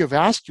your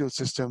cardiovascular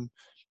system,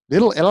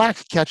 it'll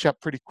actually catch up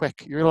pretty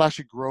quick. You'll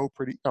actually grow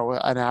pretty.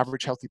 An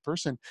average healthy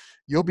person,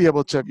 you'll be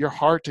able to, your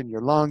heart and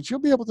your lungs, you'll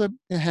be able to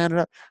handle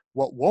it.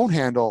 What won't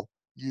handle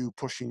you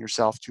pushing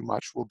yourself too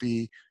much will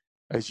be,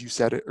 as you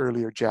said it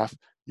earlier, Jeff,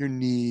 your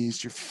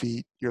knees, your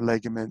feet, your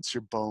ligaments,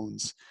 your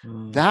bones.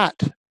 Mm-hmm. That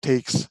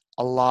takes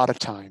a lot of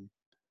time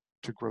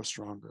to grow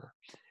stronger.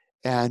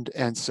 And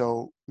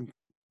so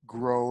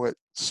grow it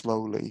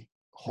slowly,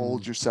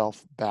 hold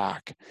yourself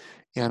back.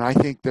 And I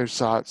think there's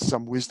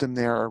some wisdom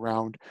there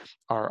around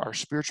our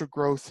spiritual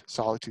growth,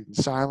 solitude and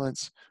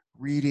silence,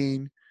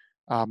 reading,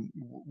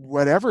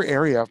 whatever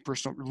area of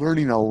personal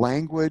learning, a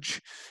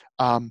language.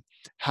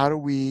 How do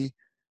we,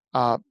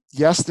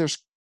 yes, there's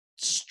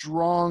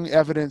strong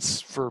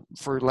evidence for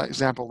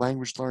example,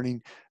 language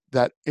learning,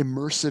 that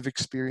immersive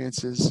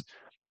experiences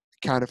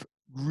kind of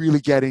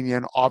really getting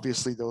in.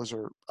 Obviously, those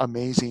are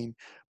amazing.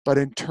 But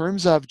in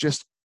terms of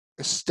just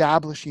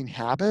establishing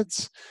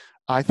habits,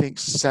 I think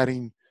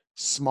setting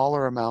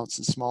smaller amounts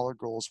and smaller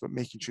goals, but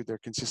making sure they're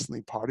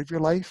consistently part of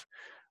your life.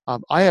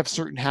 I have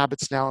certain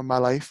habits now in my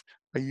life.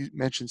 I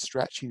mentioned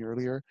stretching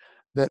earlier,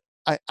 that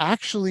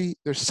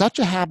there's such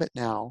a habit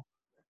now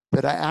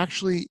that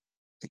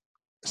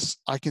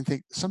I can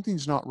think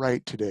something's not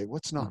right today.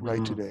 What's not right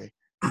Mm-hmm. today?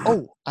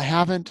 Oh, I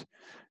haven't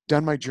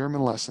done my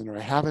German lesson, or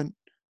I haven't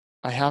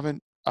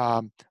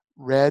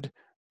read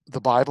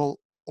the Bible,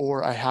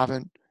 or I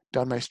haven't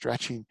done my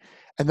stretching.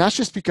 And that's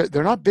just because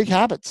they're not big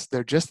habits.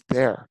 They're just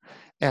there.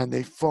 And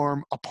they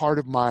form a part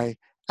of my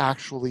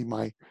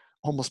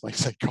almost my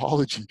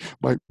psychology,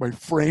 my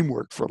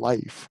framework for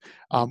life,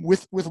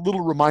 with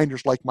little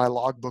reminders like my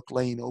logbook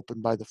laying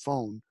open by the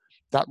phone.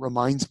 that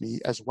reminds me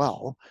as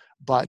well,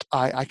 but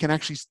I can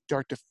actually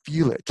start to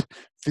feel it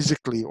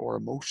physically or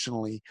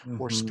emotionally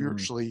or Hmm.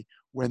 spiritually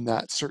when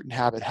that certain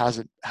habit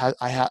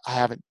I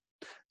haven't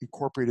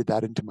incorporated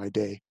that into my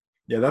day.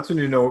 Yeah, that's when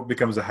you know it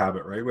becomes a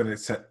habit, right? When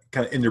it's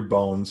kind of in your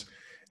bones.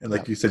 And Yeah,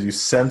 like you said, you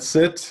sense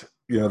it.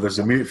 There's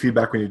yeah, immediate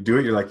feedback when you do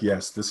it. You're like,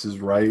 yes, this is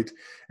right.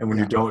 And when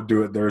you yeah, don't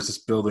do it, there's this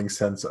building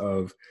sense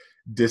of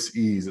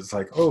dis-ease. It's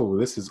like, oh,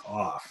 this is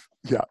off.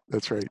 yeah.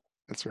 That's right.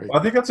 That's right. Well,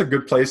 I think that's a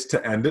good place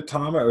to end it,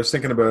 Tom. I was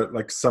thinking about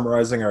like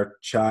summarizing our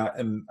chat,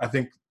 and I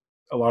think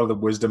a lot of the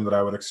wisdom that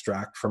I would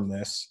extract from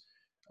this,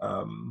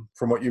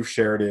 from what you've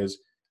shared, is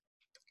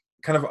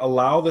kind of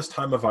allow this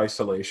time of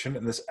isolation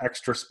and this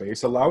extra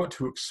space, allow it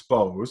to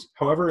expose,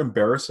 however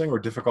embarrassing or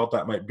difficult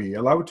that might be,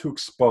 allow it to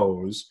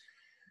expose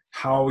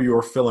how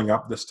you're filling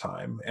up this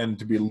time, and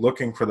to be Mhm,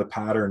 looking for the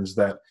patterns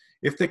that,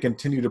 if they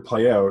continue to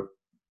play out,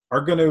 are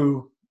going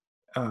to,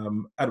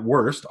 at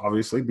worst,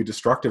 obviously, be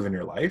destructive in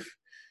your life,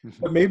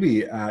 mhm, but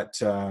maybe at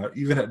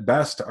even at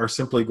best are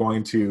simply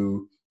going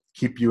to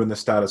keep you in the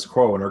status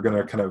quo and are going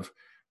to kind of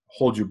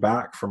hold you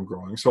back from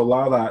growing. So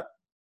allow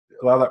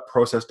that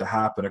process to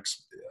happen.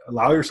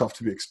 Allow yourself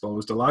to be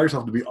exposed. Allow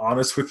yourself to be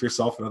honest with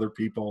yourself and other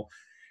people.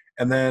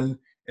 And then,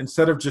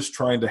 instead of just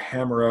trying to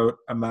hammer out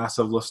a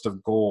massive list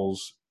of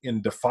goals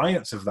in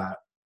defiance of that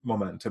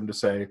momentum, to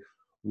say,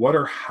 what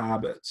are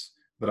habits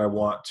that I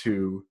want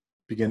to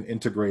begin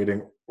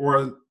integrating,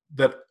 or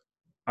that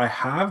I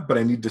have, but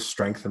I need to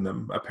strengthen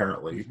them,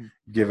 apparently, mhm,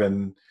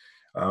 given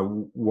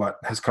what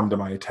has come to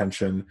my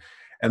attention.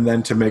 And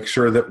then to make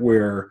sure that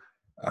we're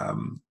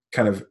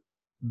kind of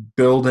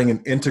building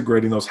and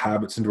integrating those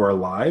habits into our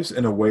lives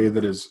in a way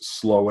that is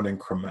slow and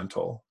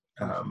incremental.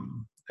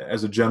 mhm.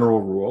 As a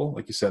general rule,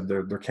 like you said,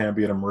 there can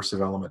be an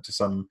immersive element to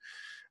some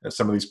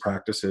of these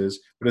practices,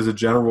 but as a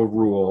general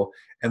rule,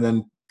 and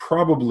then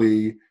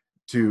probably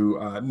to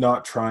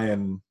not try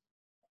and,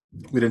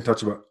 we didn't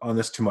touch about on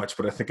this too much,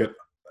 but I think it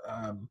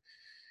um,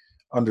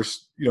 under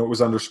it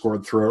was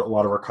underscored throughout a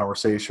lot of our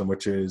conversation,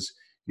 which is,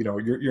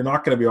 you're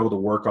not going to be able to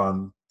work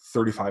on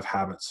 35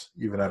 habits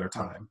even at a No,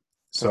 time.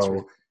 that's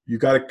right. So you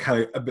got to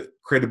kind of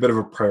create a bit of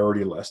a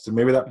priority list, and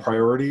maybe that Mhm,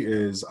 priority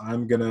is,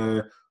 I'm going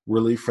to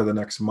really, for the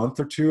next month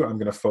or two, I'm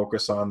going to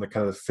focus on the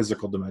kind of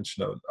physical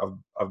dimension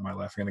of my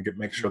life. I'm going to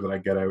make sure mhm, that I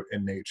get out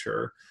in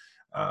nature,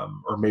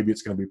 or maybe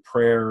it's going to be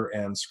prayer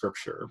and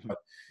scripture, mhm, but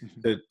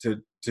mhm,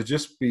 to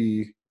just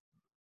be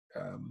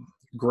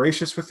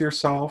gracious with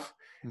yourself,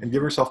 and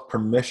give mhm, yourself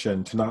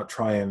permission to not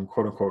try and,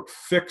 quote unquote,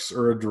 fix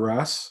or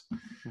address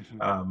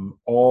mhm,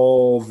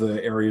 all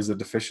the areas of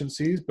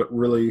deficiencies, but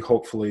really,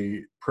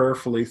 hopefully,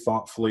 prayerfully,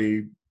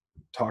 thoughtfully,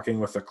 talking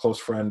with a close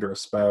friend or a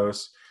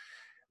spouse,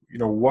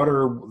 what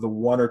are the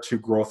one or two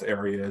growth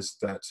areas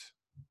that,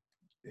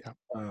 yeah.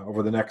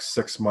 over the next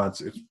 6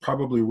 months, it's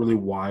probably really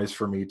wise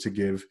for me to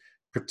give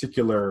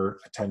particular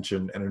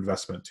attention and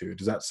investment to.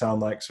 Does that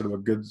sound like sort of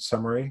a good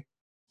summary?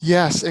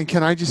 Yes, and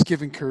can I just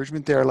give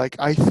encouragement there? Like,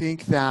 I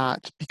think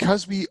that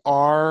because we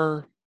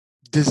are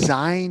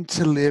designed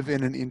to live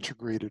in an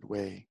integrated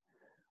way,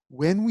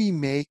 when we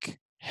make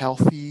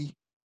healthy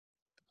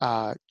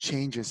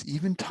changes,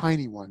 even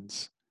tiny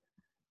ones,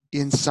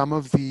 in some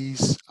of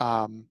these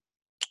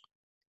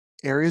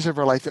areas of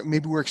our life that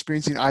maybe we're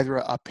experiencing either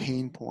a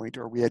pain point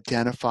or we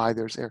identify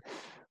there's there,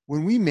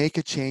 when we make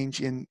a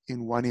change in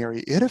one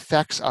area, it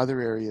affects other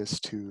areas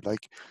too.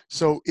 Like,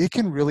 so it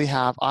can really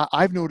have,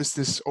 I've noticed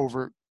this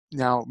over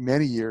now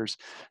many years,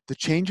 the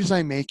changes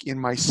I make in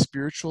my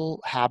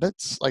spiritual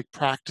habits, like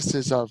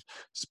practices of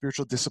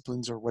spiritual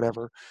disciplines or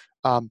whatever,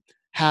 um,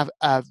 have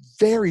a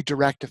very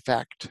direct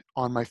effect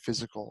on my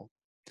physical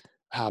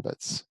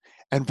habits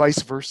and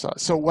vice versa.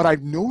 So what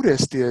I've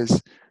noticed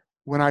is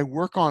when I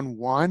work on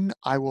one,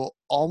 I will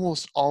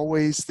almost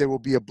always, there will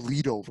be a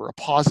bleed over, a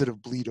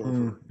positive bleed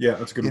over Yeah,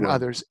 that's a good in word.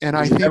 others. And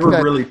But I you're think never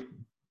that, really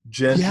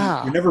you're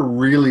yeah, never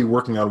really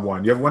working on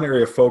one. You have one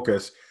area of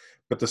focus,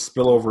 but the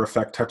spillover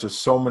effect touches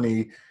so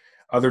many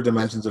other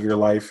dimensions of your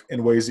life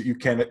in ways that you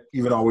can't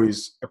even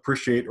always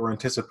appreciate or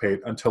anticipate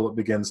until it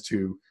begins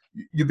to,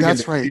 you begin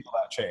to that's right. feel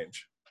that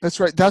change. That's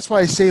right. That's why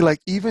I say, like,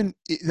 even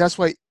that's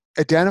why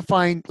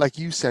identifying, like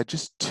you said,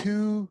 just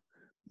two,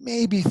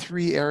 maybe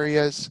three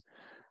areas.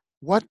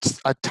 What's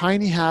a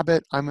tiny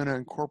habit I'm going to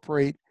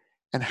incorporate,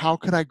 and how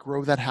can I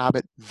grow that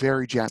habit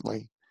very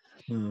gently?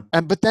 Hmm.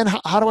 And but then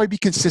how do I be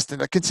consistent?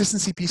 The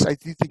consistency piece I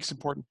do think is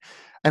important.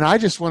 And I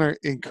just want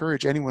to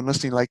encourage anyone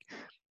listening, like,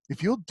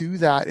 if you'll do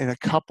that in a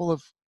couple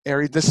of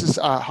areas, this is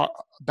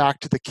back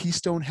to the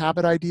keystone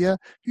habit idea.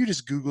 You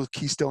just Google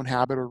keystone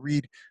habit or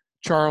read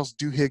Charles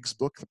Duhigg's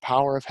book, The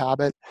Power of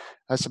Habit.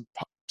 Has some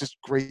just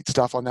great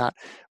stuff on that.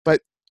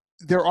 But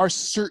there are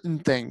certain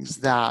things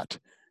that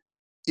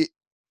it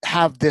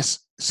have this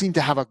seem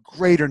to have a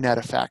greater net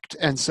effect.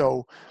 And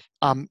so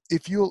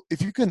if you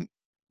can,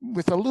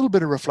 with a little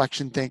bit of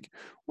reflection, think,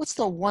 what's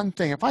the one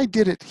thing, if I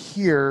did it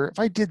here, if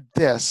I did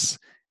this,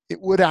 it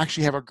would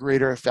actually have a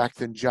greater effect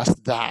than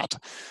just that.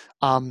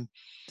 Um,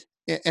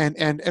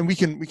 and we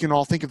can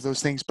all think of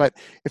those things, but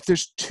if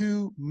there's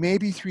two,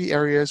 maybe three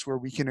areas where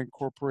we can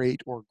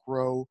incorporate or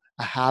grow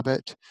a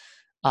habit,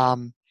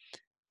 um,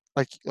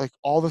 like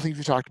all the things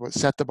we talked about,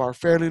 set the bar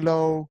fairly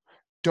low,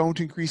 don't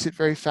increase it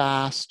very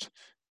fast,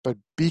 but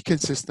be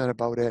consistent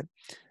about it.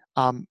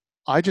 um,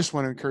 I just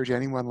want to encourage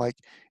anyone, like,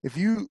 if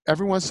you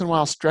every once in a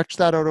while stretch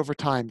that out over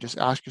time, just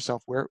ask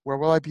yourself, where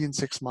will I be in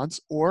 6 months?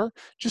 Or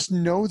just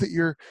know that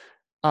you're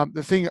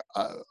the thing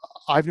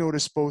I've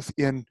noticed both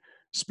in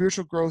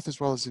spiritual growth as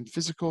well as in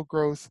physical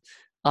growth,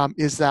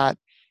 is that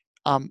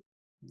um,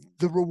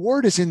 the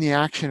reward is in the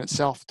action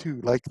itself too.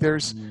 Like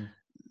there's Mm.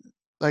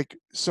 like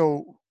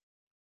so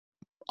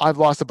I've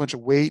lost a bunch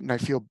of weight and I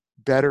feel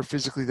better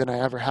physically than I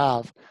ever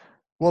have.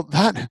 Well,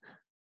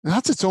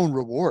 that's its own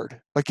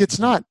reward. Like it's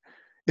not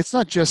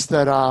just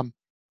that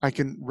I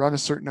can run a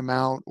certain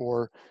amount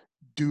or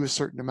do a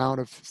certain amount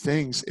of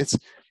things. It's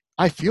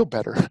I feel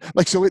better.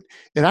 Like so it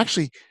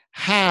actually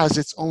has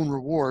its own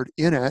reward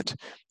in it,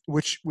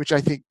 which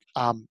I think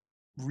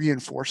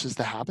reinforces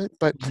the habit.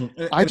 But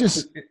Mhm. I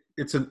just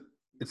It's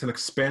an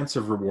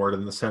expansive reward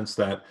in the sense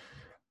that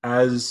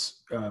as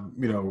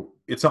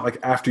it's not like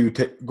after you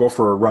go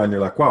for a run,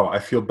 you're like, wow, I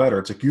feel better.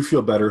 It's like you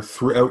feel better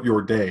throughout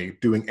your day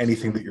doing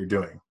anything that you're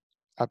doing.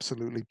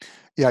 absolutely.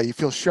 Yeah, you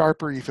feel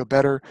sharper, you feel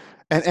better.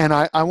 And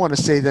I want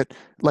to say that,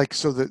 like,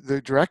 so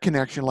the direct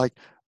connection, like,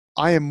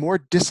 I am more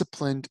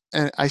disciplined,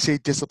 and I say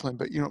disciplined,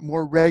 but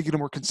more regular,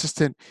 more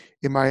consistent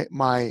in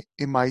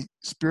my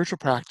spiritual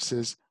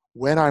practices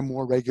when I'm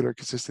more regular,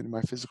 consistent in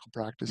my physical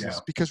Yeah.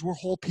 practices, because we're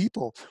whole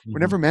people. We're Hmm.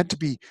 never meant to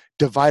be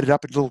divided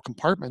up into little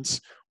compartments.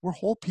 We're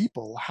whole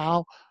people.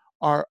 How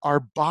our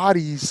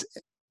bodies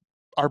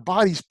our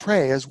bodies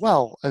pray as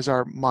well as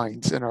our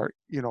minds and our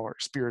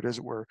spirit, as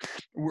it were.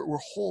 We're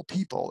whole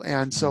people,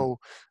 and so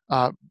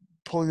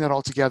pulling that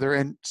all together.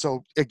 And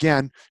so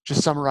again,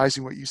 just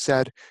summarizing what you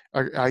said,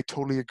 I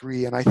totally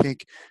agree. And I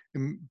think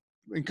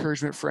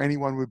encouragement for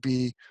anyone would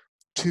be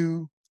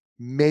two,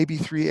 maybe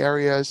three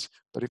areas,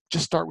 but if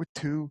just start with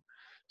two,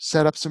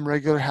 set up some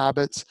regular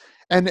habits.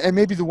 And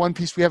maybe the one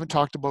piece we haven't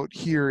talked about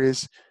here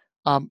is,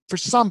 for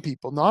some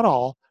people, not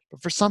all,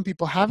 but for some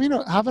people, having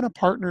a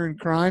partner in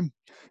crime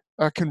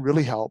can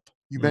really help.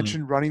 You Mm.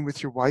 mentioned running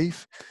with your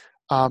wife.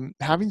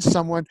 Having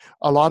someone,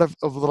 a lot of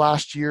the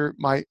last year,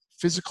 my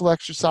physical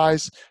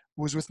exercise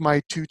was with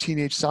my two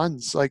teenage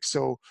sons. Like,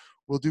 so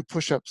we'll do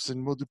push-ups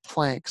and we'll do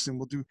planks and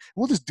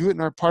we'll just do it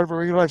in our part of our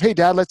regular life. Hey,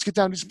 Dad, let's get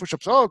down and do some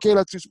push-ups. Oh, okay,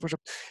 let's do some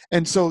push-ups.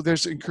 And so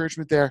there's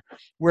encouragement there.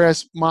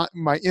 Whereas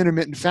my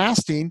intermittent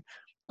fasting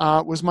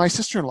was my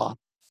sister-in-law,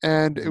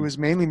 and it Mm. was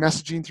mainly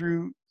messaging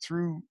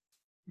through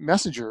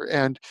Messenger,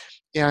 and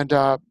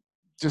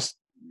just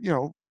you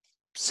know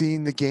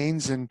seeing the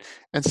gains and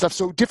stuff.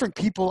 So different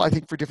people, I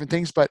think, for different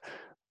things, but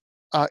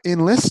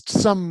enlist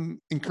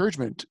some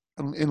encouragement,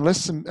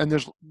 enlist some, and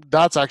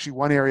that's actually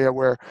one area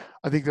where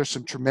I think there's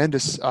some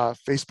tremendous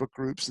Facebook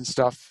groups and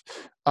stuff.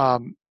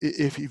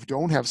 If you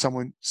don't have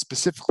someone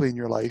specifically in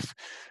your life,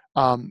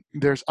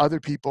 there's other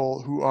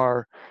people who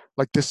are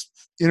like this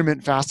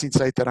intermittent fasting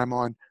site that I'm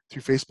on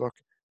through Facebook.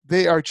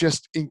 They are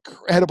just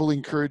incredibly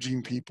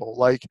encouraging people.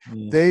 Like,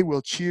 Mm. they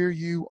will cheer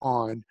you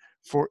on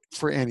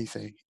for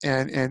anything.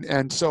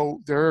 And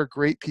so there are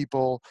great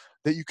people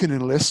that you can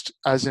enlist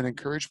as an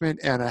encouragement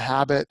and a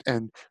habit,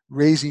 and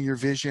raising your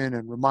vision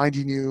and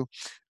reminding you,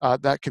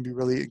 that can be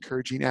really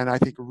encouraging, and I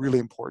think a really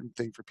important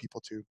thing for people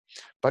too.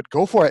 But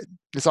go for it.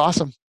 It's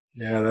awesome.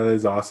 Yeah, that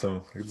is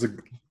awesome. It's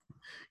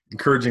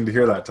encouraging to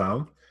hear that,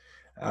 Tom.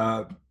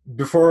 Uh,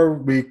 Before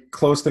we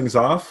close things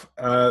off,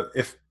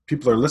 if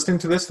people are listening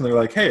to this and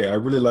they're like, "Hey, I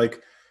really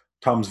like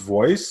Tom's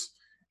voice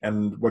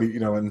and what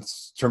in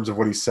terms of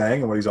what he's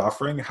saying and what he's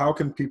offering," how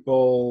can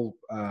people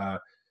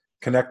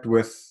connect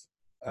with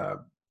uh,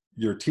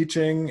 your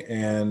teaching?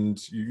 And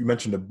you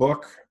mentioned a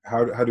book.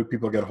 How do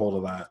people get a hold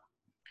of that?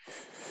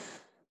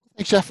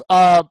 Thanks, Jeff.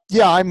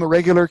 Yeah, I'm a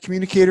regular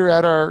communicator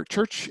at our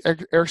church,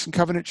 Erickson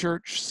Covenant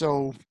Church.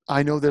 So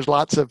I know there's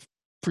lots of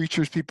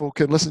preachers people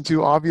can listen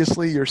to,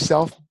 obviously,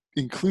 yourself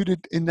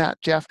included in that,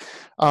 Jeff.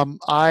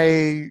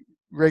 I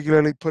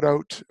regularly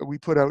we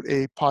put out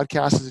a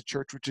podcast as a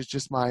church, which is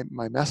just my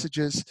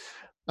messages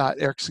at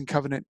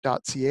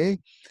ericksoncovenant.ca.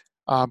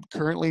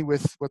 Currently,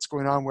 with what's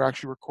going on, we're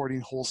actually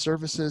recording whole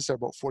services. They're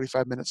about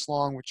 45 minutes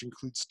long, which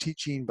includes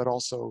teaching, but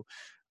also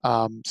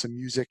some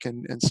music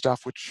and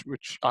stuff,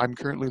 which I'm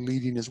currently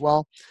leading as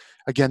well.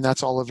 Again,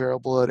 that's all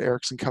available at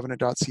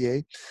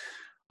ericksoncovenant.ca.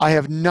 I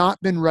have not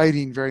been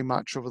writing very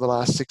much over the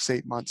last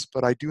 6-8 months,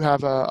 but I do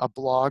have a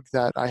blog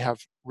that I have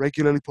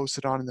regularly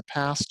posted on in the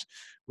past,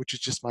 which is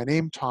just my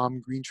name,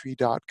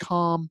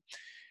 tomgreentree.com.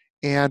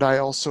 And I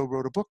also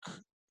wrote a book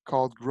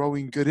called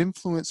Growing Good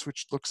Influence,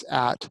 which looks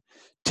at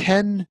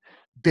 10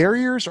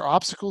 barriers or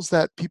obstacles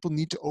that people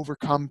need to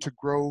overcome to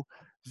grow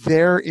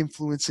their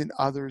influence in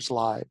others'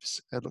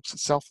 lives. It looks at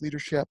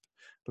self-leadership,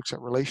 looks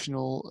at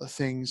relational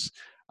things,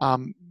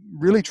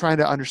 really trying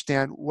to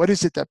understand what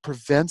is it that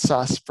prevents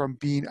us from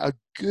being a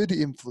good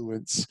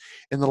influence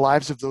in the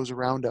lives of those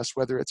around us,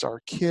 whether it's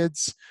our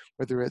kids,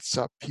 whether it's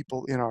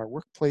people in our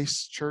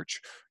workplace, church,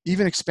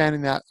 even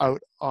expanding that out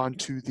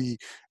onto the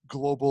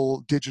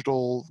global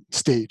digital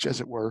stage,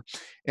 as it were.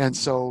 And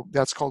so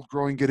that's called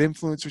Growing Good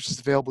Influence, which is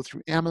available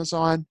through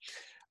Amazon.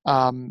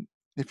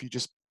 If you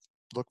just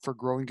look for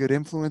Growing Good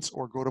Influence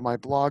or go to my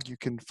blog, you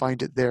can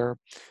find it there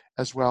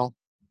as well.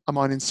 I'm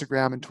on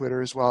Instagram and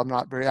Twitter as well. I'm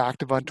not very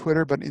active on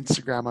Twitter, but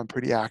Instagram I'm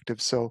pretty active,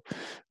 so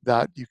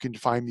that you can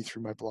find me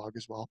through my blog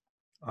as well.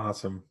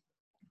 Awesome.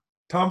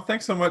 Tom,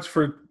 thanks so much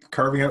for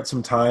carving out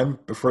some time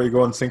before you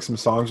go and sing some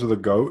songs with a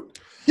goat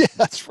Yeah,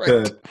 that's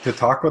right. to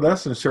talk with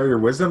us and share your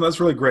wisdom. That's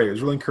really great. It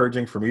was really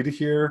encouraging for me to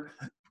hear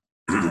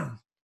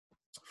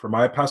from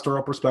my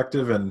pastoral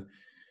perspective, and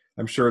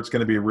I'm sure it's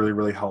going to be really,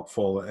 really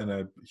helpful and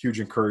a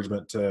huge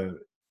encouragement to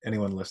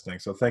anyone listening.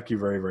 So thank you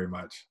very, very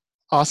much.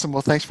 Awesome.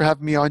 Well, thanks for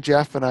having me on,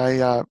 Jeff, and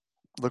I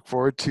look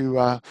forward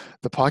to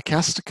the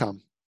podcast to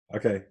come.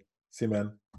 Okay. See you, man.